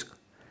velika vojska.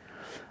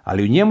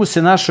 Ali u njemu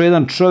se našao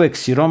jedan čovjek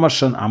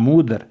siromašan, a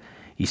mudar,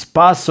 i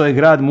spasao je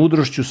grad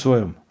mudrošću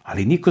svojom,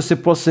 ali niko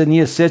se posle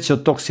nije sećao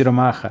tog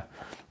siromaha.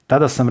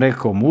 Tada sam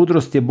rekao,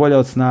 mudrost je bolja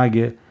od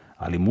snage,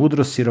 ali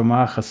mudrost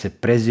siromaha se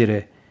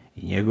prezire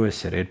i njegove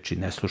se reči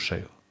ne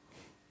slušaju.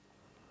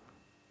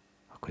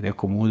 Ako je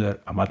neko mudar,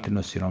 a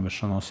materijalno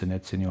siromašan, on se ne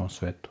ceni u ovom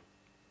svetu.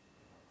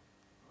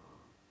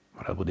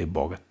 Mora da bude i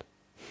bogat.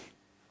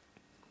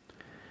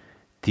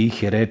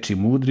 Tihe reči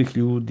mudrih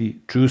ljudi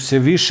čuju se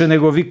više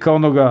nego vika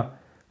onoga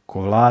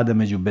ko vlada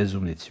među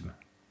bezumnicima.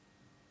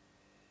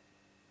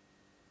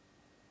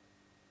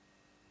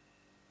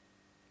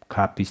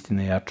 Kap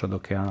istine jača od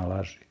okeana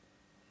laži.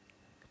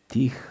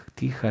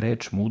 Tiha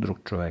reč mudrog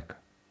čoveka.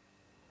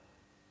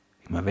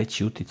 ima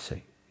veći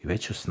uticaj i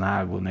veću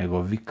snagu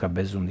nego vika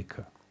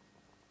bezumnika.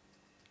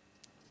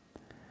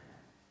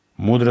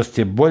 Mudrost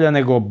je bolja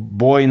nego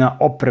bojna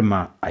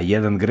oprema, a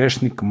jedan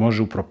grešnik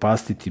može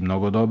upropastiti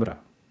mnogo dobra.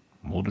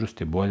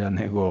 Mudrost je bolja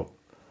nego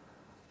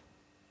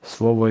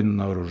svo vojno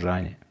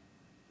naoružanje.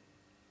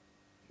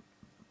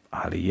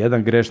 Ali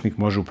jedan grešnik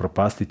može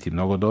upropastiti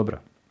mnogo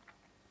dobra.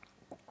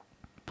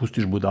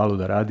 Pustiš budalu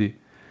da radi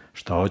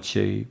šta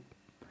hoće i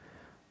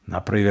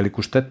napravi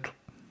veliku štetu.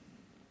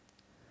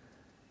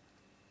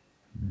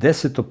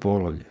 10.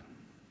 poglavlje.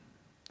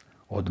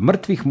 Od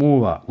mrtvih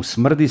muva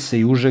usmrdi se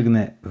i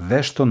užegne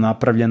vešto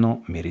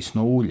napravljeno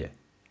mirisno ulje.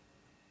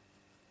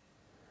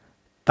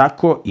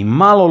 Tako i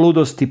malo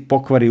ludosti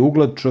pokvari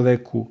ugled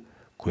čoveku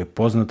koji je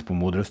poznat po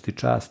mudrosti i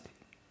časti.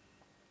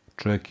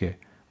 Čovjek je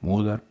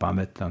mudar,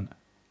 pametan,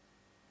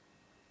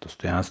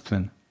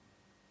 dostojanstven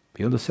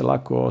i onda se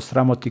lako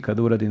osramoti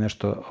kada uradi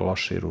nešto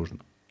loše i ružno.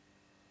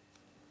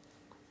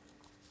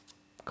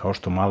 Kao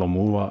što malo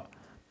muva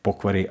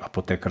pokvari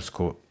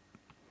apotekarsko,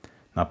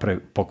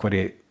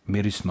 pokvari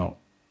mirisno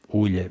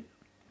ulje.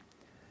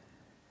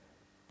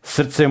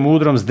 Srce je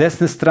mudrom s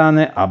desne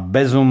strane, a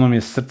bezumnom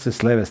je srce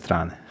s leve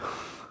strane.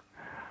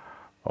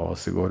 Ovo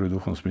se govori u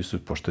duhovnom smislu,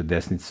 pošto je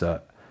desnica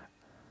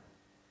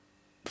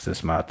se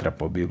smatra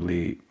po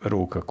Bibliji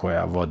ruka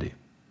koja vodi.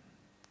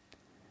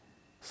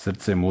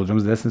 Srce je mudrom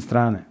s desne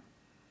strane.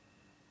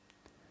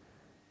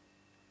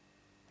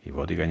 I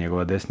vodi ga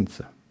njegova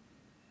desnica.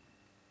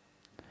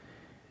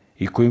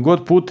 I kojim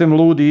god putem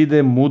ludi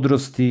ide,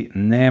 mudrosti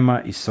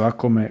nema i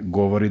svakome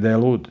govori da je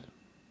lud.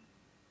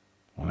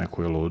 Onaj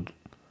ko je lud,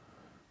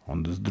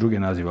 onda druge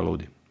naziva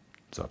ludi,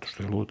 zato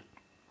što je lud.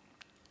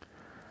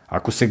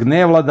 Ako se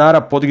gnev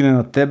vladara podigne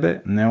na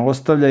tebe, ne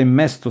ostavljaj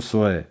mesto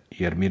svoje,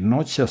 jer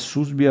mirnoća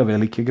suzbija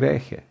velike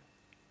grehe.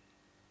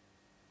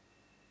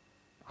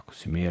 Ako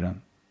si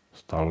miran,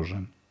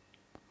 staložen,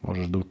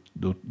 možeš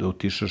da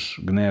utišaš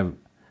gnev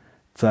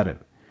carev.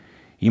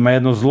 Ima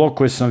jedno zlo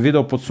koje sam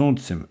video pod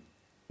suncem,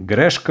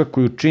 greška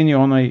koju čini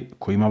onaj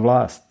ko ima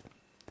vlast.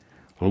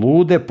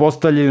 Lude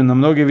postavljaju na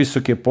mnoge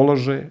visoke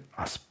položaje,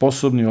 a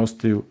sposobni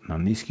ostaju na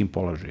niskim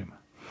položajima.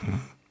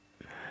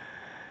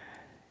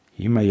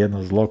 Ima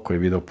jedno zlo koje je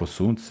video pod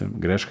suncem,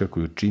 greška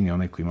koju čini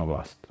onaj ko ima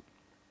vlast.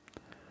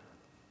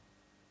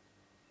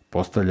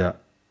 Postavlja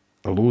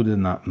lude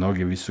na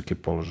mnoge visoke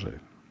položaje,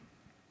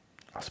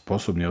 a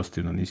sposobni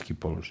ostaju na niskim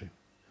položajima.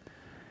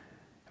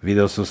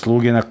 Video sam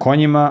sluge na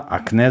konjima,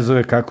 a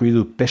knezove kako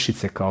idu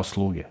pešice kao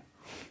sluge.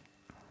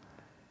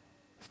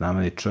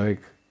 Znameni čovjek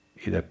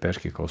ide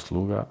peške kao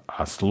sluga,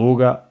 a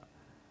sluga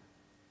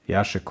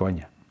jaše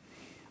konja.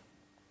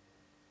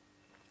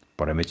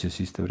 Poremećen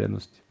sistem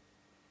vrednosti.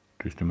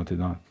 Čisto imate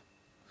danas.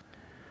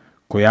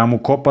 Ko jamu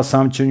kopa,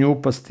 sam će nju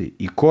upasti.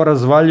 I ko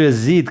razvaljuje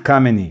zid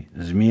kameni,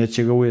 zmija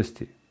će ga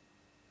ujesti.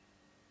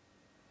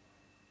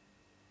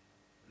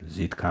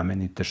 Zid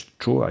kameni te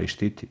čuva i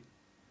štiti.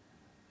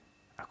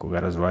 Ako ga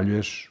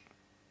razvaljuješ,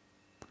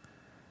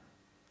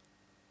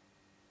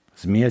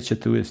 zmija će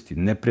te ujesti,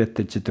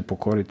 neprijatelj će te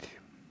pokoriti.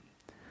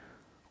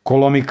 Ko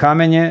lomi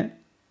kamenje,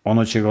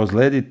 ono će ga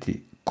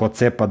ozlediti. Ko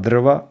cepa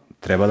drva,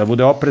 treba da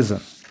bude oprezan.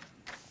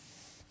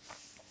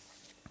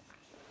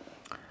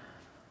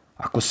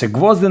 Ako se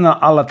gvozdena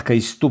alatka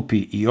istupi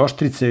i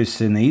oštrica joj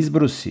se ne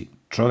izbrusi,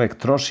 čovek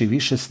troši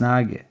više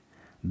snage.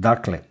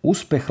 Dakle,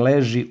 uspeh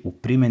leži u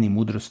primeni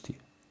mudrosti.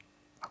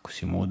 Ako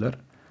si mudar,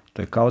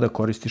 to je kao da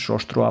koristiš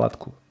oštru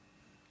alatku.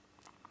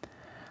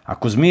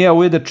 Ako zmija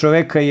ujede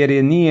čoveka jer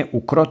je nije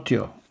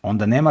ukrotio,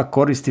 onda nema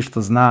koristi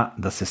što zna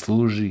da se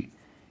služi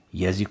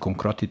jezikom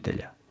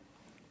krotitelja.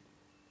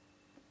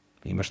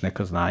 Imaš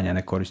neka znanja,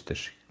 ne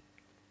koristiš ih.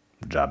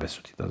 Džabe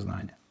su ti ta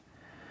znanja.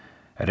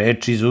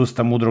 Reči iz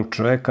usta mudrog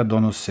čoveka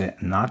donose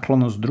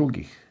naklonost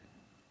drugih,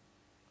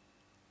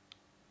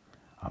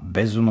 a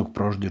bezumnog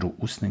proždiru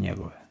usne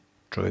njegove.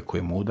 Čovjek koji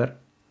je mudar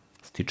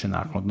stiče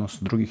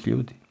naklonost drugih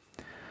ljudi.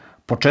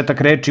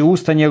 Početak reči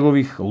usta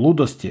njegovih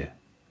ludost je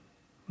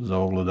za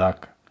ovog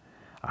ludaka,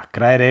 a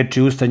kraj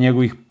reči usta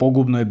njegovih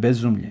pogubno je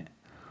bezumlje.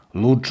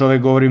 Lud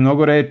čovjek govori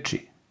mnogo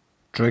reči,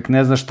 čovjek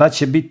ne zna šta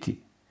će biti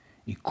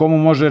i komu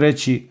može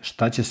reći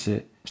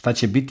šta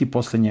će biti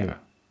posle njega.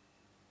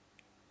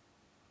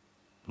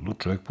 Lud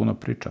čovjek puno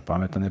priča,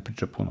 pametan ne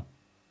priča puno.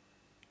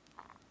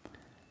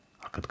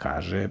 A kad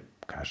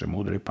kaže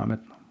mudro i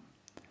pametno.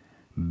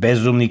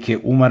 Bezumnik je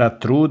umara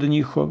trud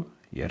njihov,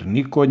 jer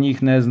niko od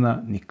njih ne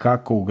zna ni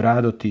kako u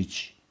grad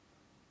otići.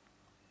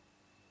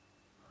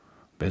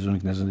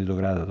 Bezumnik ne zna ni do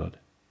grada da ode,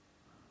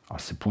 ali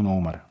se puno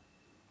umara,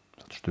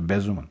 zato što je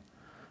bezuman.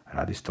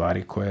 Radi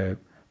stvari koje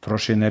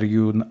troši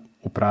energiju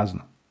u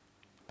prazno.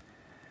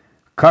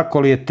 Kako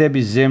li je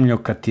tebi, zemljo,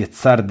 kad ti je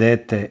car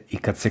dete i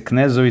kad se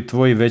knezovi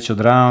tvoji već od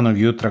ranog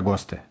jutra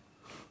goste?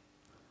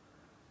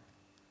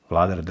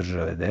 Vladar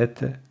države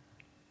dete,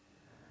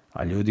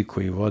 a ljudi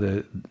koji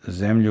vode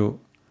zemlju,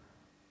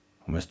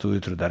 umjesto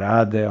ujutru da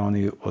rade,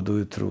 oni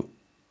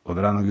od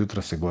ranog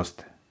jutra se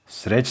goste.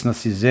 Srećna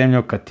si,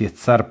 zemljo, kad ti je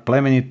car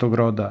plemenitog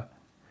roda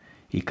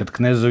i kad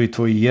knezovi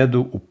tvoji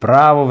jedu u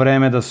pravo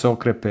vreme da se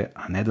okrepe,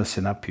 a ne da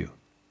se napiju.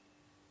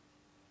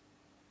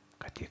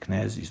 kad je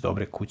knez iz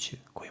dobre kuće,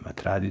 koji ima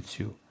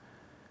tradiciju,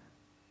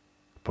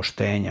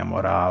 poštenja,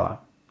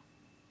 morala.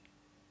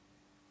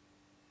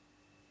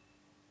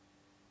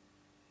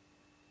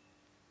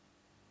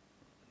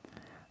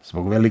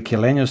 Zbog velike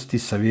lenjosti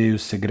savijaju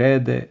se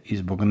grede i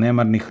zbog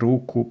nemarnih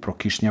ruku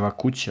prokišnjava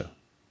kuća.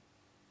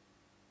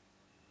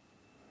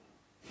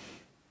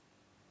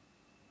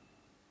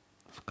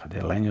 Kada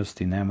je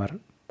lenjost i nemar,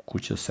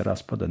 kuća se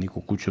raspada,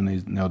 niko kuću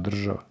ne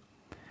održava.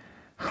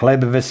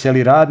 Hleb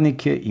veseli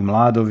radnike i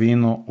mlado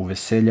vino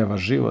uveseljava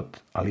život,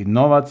 ali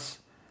novac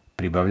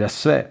pribavlja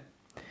sve.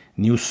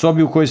 Ni u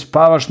sobi u kojoj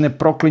spavaš ne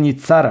proklinji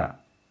cara.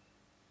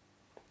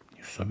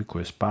 Ni u sobi u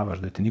kojoj spavaš,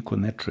 da te niko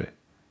ne čuje,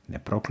 ne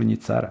proklinji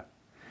cara.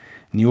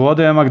 Ni u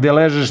odajama gde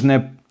ležeš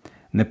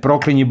ne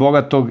proklinji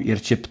bogatog,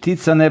 jer će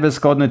ptica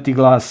nebeska odneti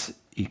glas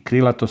i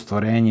krilato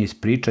stvorenje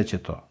ispričat će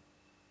to.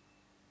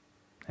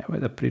 Nemoj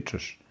da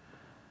pričaš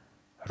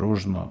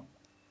ružno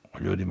o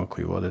ljudima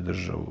koji vode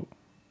državu,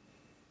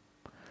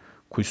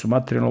 koji su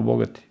materijalno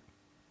bogati.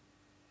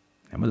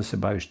 Nemoj da se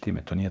baviš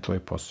time, to nije tvoj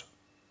posao.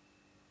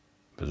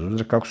 Bez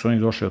obzira kako su oni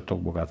došli od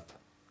tog bogatstva.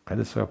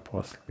 Gledaj svoja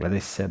posla, gledaj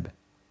sebe.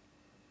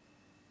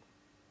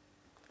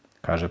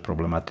 Kaže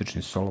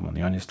problematični Solomon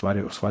i on je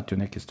shvatio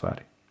neke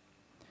stvari.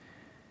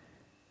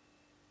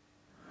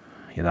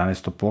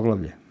 11.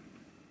 poglavlje.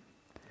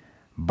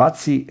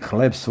 Baci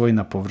hleb svoj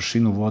na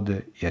površinu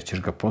vode, jer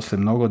ćeš ga posle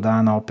mnogo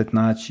dana opet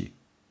naći.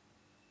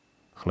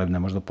 Hleb ne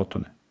može da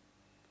potone.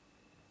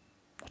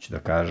 Hoće da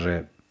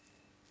kaže,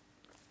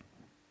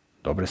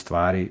 dobre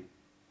stvari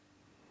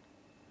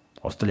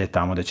ostavljaj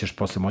tamo da ćeš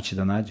posle moći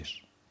da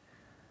nađeš.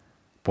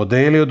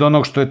 Podeli od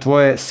onog što je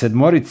tvoje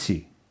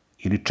 7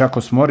 ili čak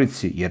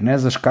 8, jer ne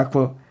znaš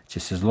kakvo će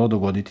se zlo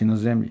dogoditi na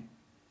zemlji.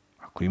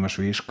 Ako imaš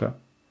viška,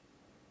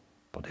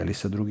 podeli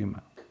sa drugima.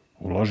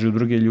 Uloži u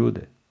druge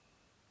ljude.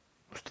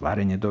 U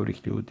stvarenje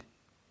dobrih ljudi.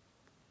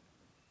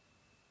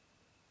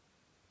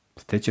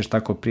 Stećeš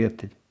tako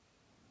prijatelj.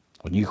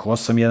 Od njih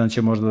 8, jedan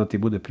će možda da ti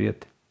bude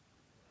prijatelj.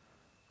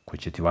 Koji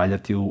će ti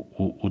valjati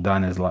u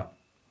dane zla.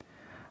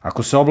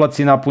 Ako se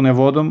oblaci napune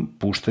vodom,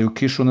 puštaju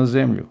kišu na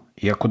zemlju.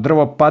 I ako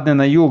drvo padne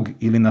na jug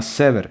ili na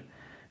sever,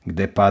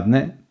 gde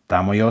padne,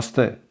 tamo i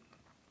ostaje.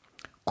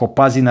 Ko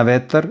pazi na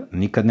vetar,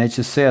 nikad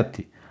neće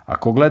sejati.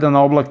 Ako gleda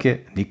na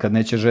oblake, nikad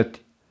neće žeti.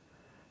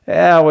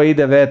 Evo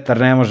ide vetar,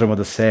 ne možemo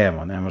da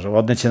sejemo, ne možemo,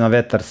 odneće na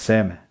vetar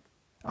seme.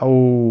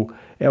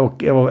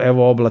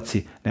 Evo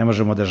oblaci, ne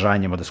možemo da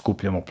žanjemo, da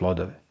skupljamo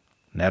plodove.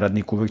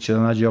 Neradnik uvek će da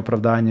nađe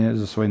opravdanje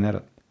za svoj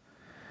nerad.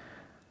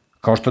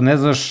 Kao što ne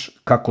znaš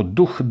kako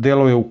duh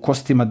deluje u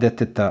kostima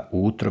deteta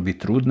u utrobi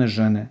trudne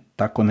žene,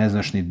 tako ne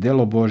znaš ni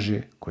delo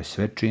Božje koje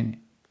sve čini.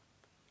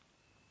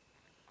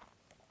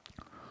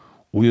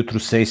 Ujutru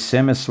sej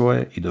seme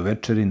svoje i do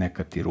večeri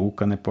neka ti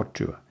ruka ne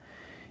počiva.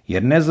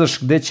 Jer ne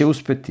znaš gde će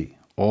uspeti,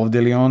 ovde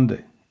ili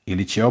onde,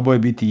 ili će oboje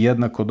biti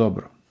jednako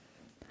dobro.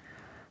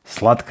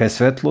 Slatka je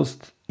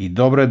svetlost i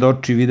dobro je da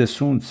oči vide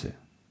sunce.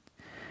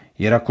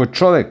 Jer ako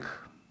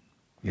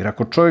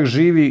čovjek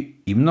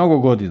živi i mnogo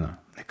godina,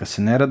 neka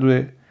se ne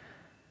raduje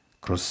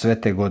kroz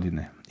sve te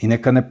godine. I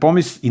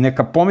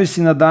neka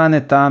pomisli na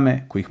dane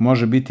tame, kojih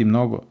može biti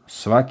mnogo.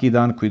 Svaki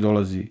dan koji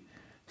dolazi,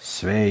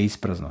 sve je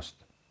ispraznost.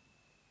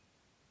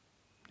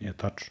 Nije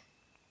tačno.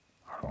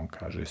 Ali on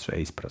kaže sve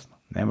je isprazno.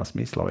 Nema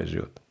smisla ovaj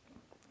život.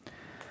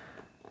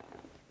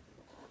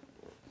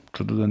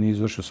 Čudo da nije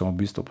izvršio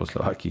samoubistvo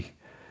posle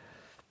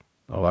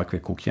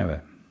ovakve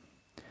kuknjave.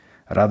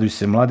 Raduj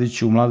se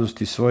mladiću u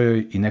mladosti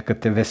svojoj i neka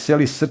te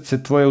veseli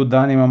srce tvoje u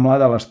danima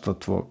mladalaštva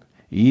tvog.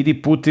 I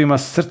idi putovima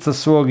srca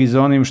svog i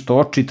za onim što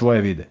oči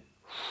tvoje vide.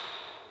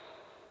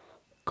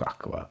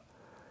 Kakva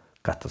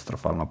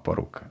katastrofalna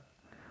poruka.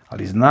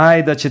 Ali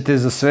znaj da će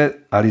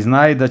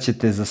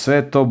te za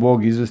sve to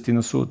Bog izvesti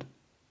na sud.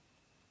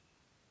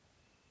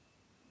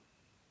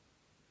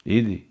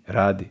 Idi,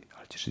 radi,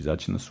 ali ćeš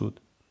izaći na sud.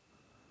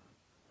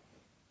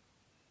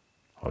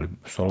 Ali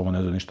Solomon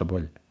ne zna ništa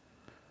bolje.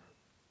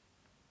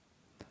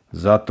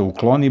 Zato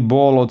ukloni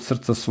bol od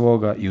srca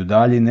svoga i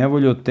udalji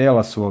nevolju od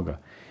tela svoga,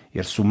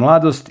 jer su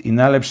mladost i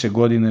najlepše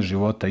godine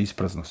života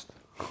ispraznost.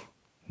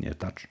 Nije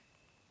tačno.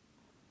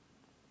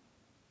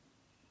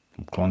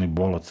 Ukloni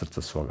bol od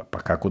srca svoga. Pa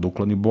kako da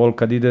ukloni bol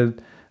kad ide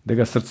da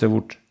ga srce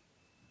vuče?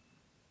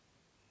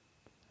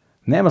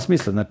 Nema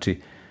smisla,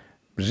 znači,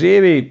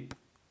 živi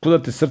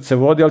kuda te srce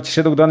vodi, ali ćeš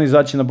jednog dana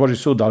izaći na Božji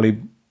sud,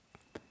 ali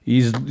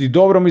i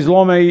dobrom i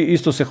zlome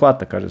isto se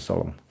hvata, kaže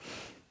Solomon.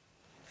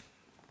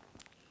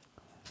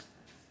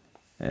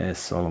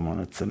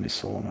 Solomone, crni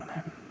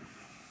Solomone.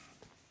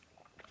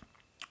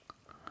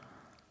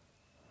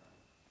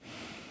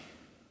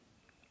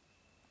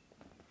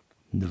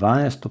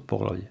 Dvanaesto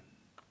poglavlje.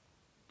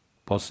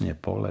 Posljednje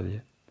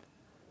poglavlje.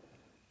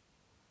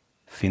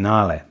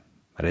 Finale,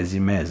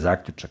 rezime,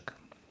 zaključak.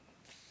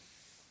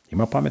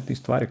 Ima pametnih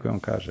stvari koje on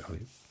kaže, ali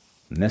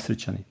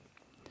nesrećani.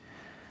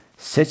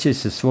 Sećaj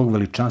se svog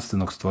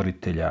veličanstvenog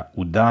stvoritelja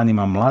u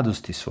danima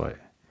mladosti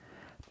svoje.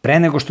 Pre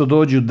nego što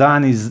dođu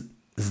dani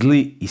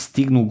zli i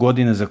stignu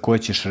godine za koje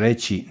ćeš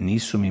reći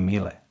nisu mi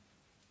mile.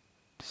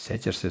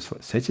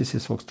 Sećaj se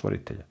svog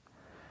stvoritelja.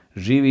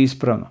 Živi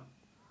ispravno.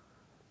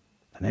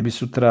 Da ne bi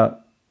sutra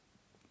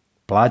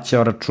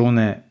plaćao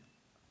račune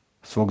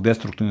svog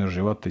destruktivnog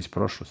života iz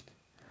prošlosti.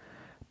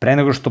 Pre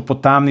nego što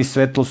potamni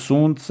svetlo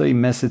sunca i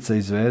meseca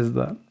i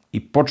zvezda i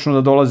počnu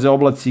da dolaze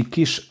oblaci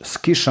s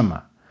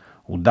kišama,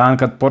 u dan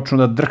kad počnu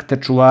da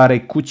drhte čuvare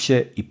i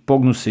kuće i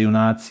pognu se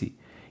junaci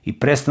i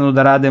prestanu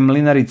da rade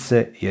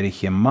mlinarice jer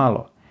ih je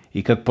malo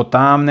i kad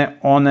potamne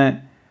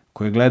one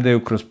koje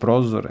gledaju kroz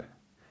prozore,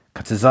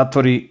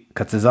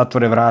 kad se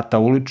zatvore vrata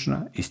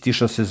ulična i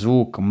stiša se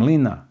zvuk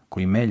mlina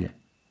koji melje,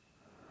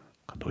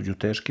 kad dođu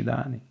teški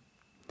dani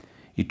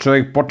i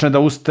čovjek počne da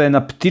ustaje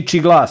na ptičji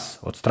glas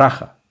od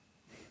straha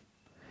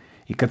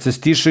i kad se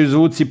stišaju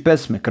zvuci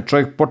pesme, kad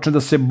čovjek počne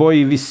da se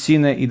boji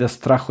visine i da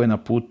strahuje na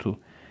putu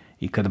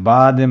i kad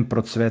badem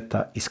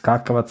procveta i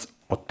skakavac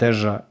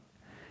oteža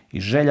i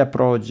želja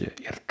prođe,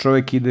 jer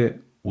čovjek ide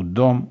u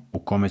dom u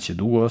kome će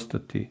dugo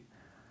ostati,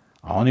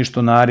 a oni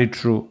što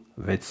nariču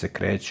već se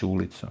kreću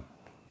ulicom.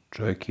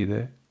 Čovjek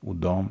ide u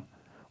dom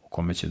u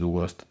kome će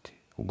dugo ostati,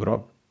 u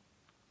grob.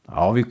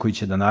 A ovi koji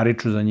će da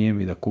nariču za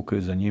njim i da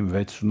kukaju za njim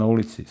već su na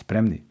ulici,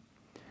 spremni.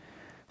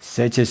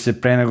 Sećaj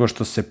se pre nego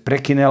što se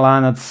prekine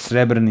lanac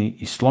srebrni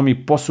i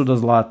slomi posuda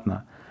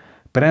zlatna,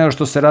 pre nego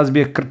što se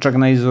razbije krčak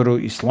na izvoru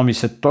i slomi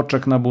se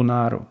točak na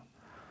bunaru.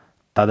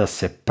 Tada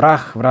se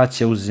prah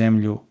vraća u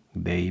zemlju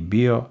gde je i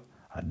bio,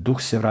 a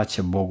duh se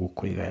vraća Bogu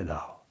koji ga je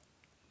dao.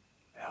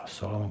 Evo,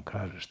 Solomon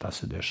kaže šta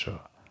se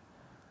dešava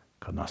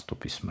kad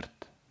nastupi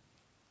smrt.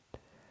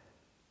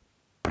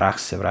 Prah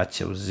se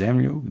vraća u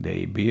zemlju gde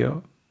je i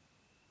bio,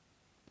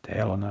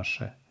 telo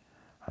naše,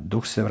 a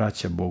duh se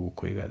vraća Bogu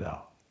koji ga je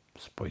dao.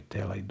 Spoj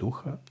tela i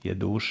duha je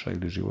duša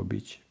ili živo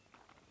biće.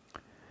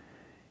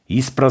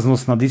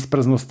 Ispraznost nad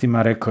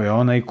ispraznostima, rekao je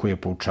onaj koji je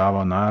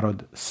poučavao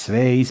narod, sve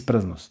je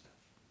ispraznost.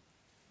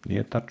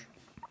 Nije tačno.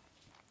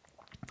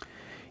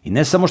 I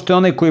ne samo što je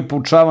onaj koji je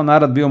poučavao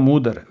narod bio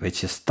mudar,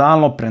 već je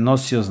stalno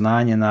prenosio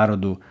znanje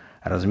narodu,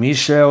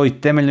 razmišljao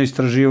i temeljno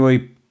istraživao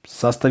i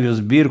sastavio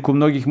zbirku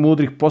mnogih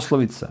mudrih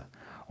poslovica.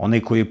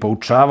 Onaj koji je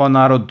poučavao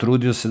narod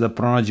trudio se da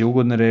pronađe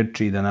ugodne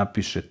reči i da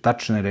napiše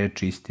tačne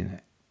reči istine.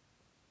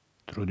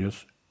 Trudio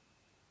se.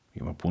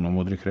 Ima puno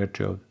mudrih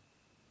reči ovde.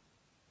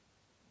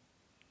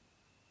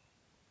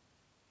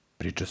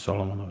 Priče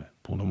Solomonove,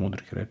 puno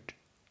mudrih reči.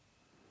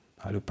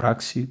 Ali u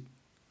praksi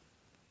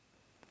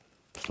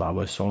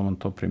slabo je Solomon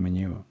to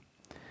primenjivao.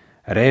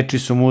 Reči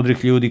su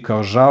mudrih ljudi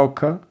kao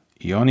žaoka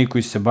i oni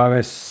koji se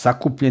bave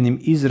sakupljenim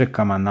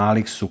izrekama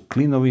nalik su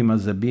klinovima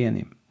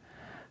zabijenim.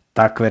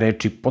 Takve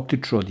reči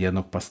potiču od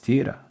jednog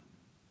pastira.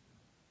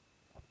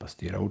 Od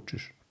pastira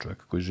učiš,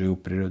 čovjeka koji živi u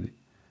prirodi,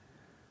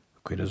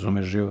 koji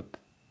razume život.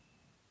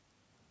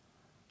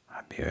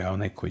 A bio je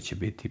onaj koji će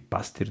biti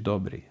pastir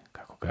dobri.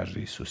 Kako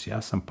kaže Isus,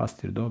 ja sam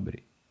pastir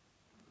dobri.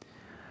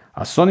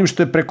 A s onim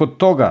što je preko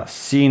toga,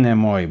 sine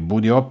moj,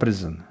 budi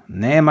oprezan.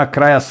 Nema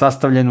kraja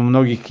sastavljanju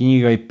mnogih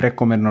knjiga i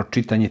prekomerno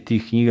čitanje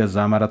tih knjiga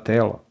zamara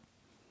telo.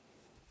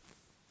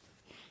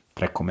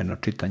 Prekomerno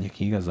čitanje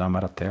knjiga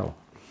zamara telo.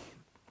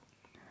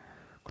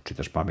 Ako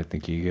čitaš pametne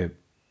knjige,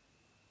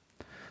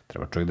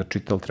 treba čovjek da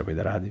čita, ali treba i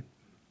da radi.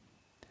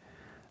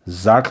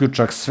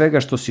 Zaključak svega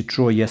što si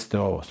čuo jeste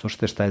ovo.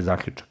 Slušajte šta je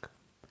zaključak.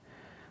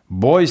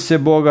 Boj se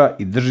Boga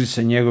i drži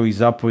se njegovih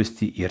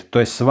zapovesti, jer to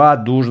je sva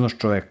dužnost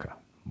čovjeka.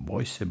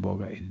 Boj se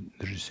Boga i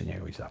drži se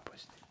njegovih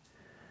zapovesti.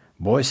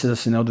 Boj se da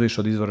se ne odvojiš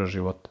od izvora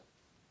života.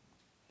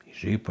 I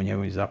živi po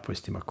njegovim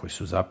zapovestima koji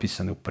su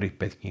zapisane u prvih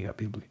 5 knjiga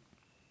Biblije.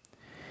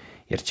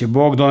 Jer će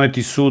Bog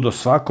doneti sud o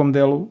svakom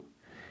delu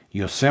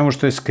i o svemu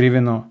što je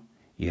skriveno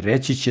i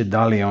reći će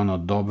da li je ono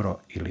dobro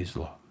ili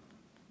zlo.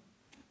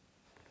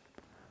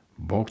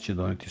 Bog će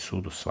doneti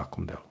sud o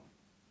svakom delu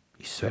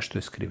i sve što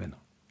je skriveno.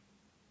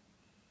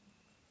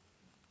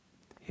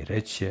 I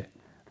reći će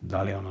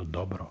da li je ono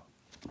dobro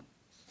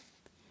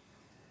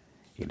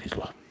ili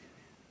zlo.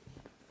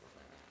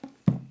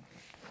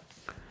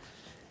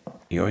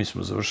 I ovim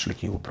smo završili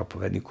knjigu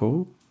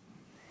Propovednikovu,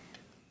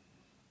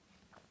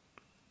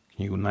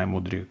 knjigu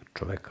najmudrijeg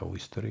čoveka u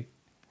istoriji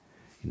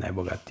i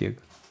najbogatijeg,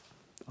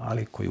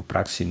 ali koji u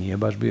praksi nije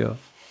baš bio,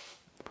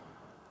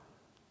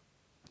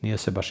 nije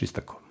se baš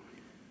istakao.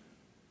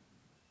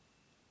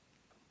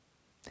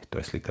 I to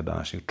je slika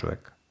današnjeg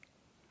čoveka.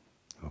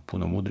 Ima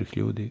puno mudrih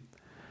ljudi,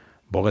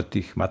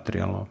 bogatih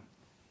materijalno,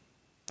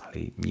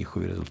 ali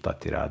njihovi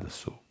rezultati rada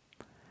su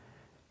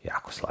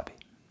jako slabi.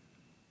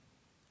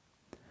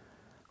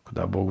 Ako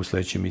da Bog u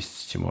sledećem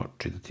mjesecu ćemo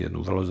čitati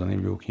jednu vrlo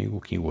zanimljivu knjigu,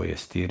 knjigu o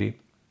Estiri.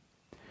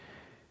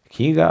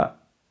 Knjiga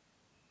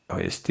o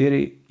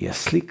Estiri je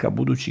slika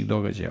budućih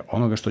događaja,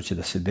 onoga što će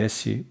da se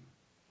desi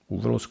u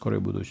vrlo skoroj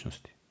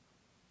budućnosti.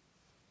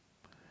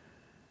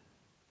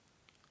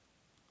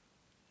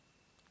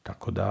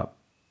 Tako da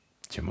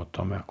ćemo o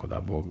tome, ako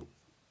da Bog,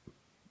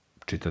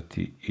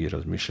 čitati i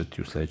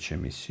razmišljati u sledećoj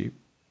emisiji.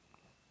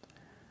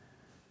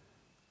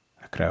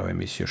 Na kraju ove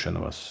emisije još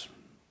jednom vas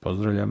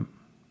pozdravljam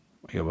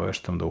i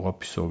obaveštam da u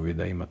opisu ovog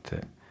videa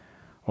imate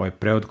ovaj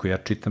prevod koji ja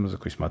čitam, za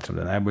koji smatram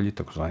da je najbolji,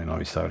 takozvani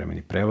novi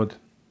savremeni prevod.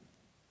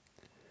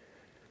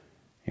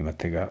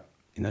 Imate ga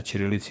i na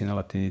ćirilici i na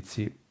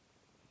latinici.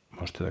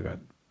 možete da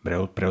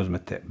ga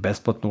preuzmete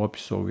besplatno u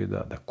opisu ovog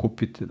videa, da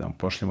kupite, da vam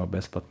pošljemo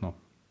besplatno.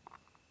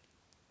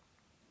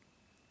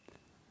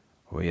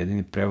 Ovo je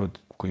jedini prevod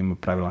koji ima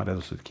pravilan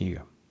redosled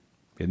knjiga.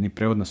 Jedini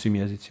prevod na svim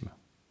jezicima.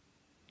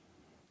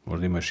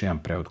 Možda ima još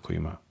jedan prevod koji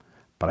ima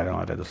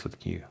pravilan redosled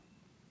knjiga.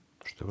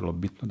 Što je vrlo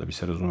bitno da bi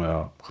se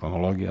razumela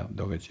hronologija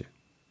događaja.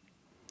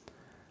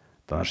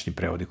 Današnji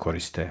prevodi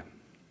koriste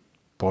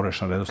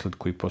pogrešan redosled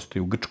koji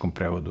postoji u grčkom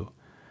prevodu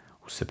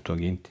u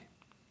Septuaginti.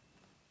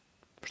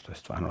 Što je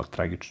stvarno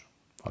tragično,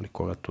 ali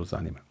koga to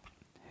zanima.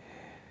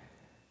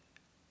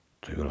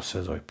 To je bilo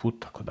sve za ovaj put,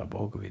 tako da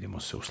Bog, vidimo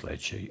se u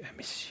sledećoj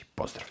emisiji.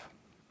 Pozdrav!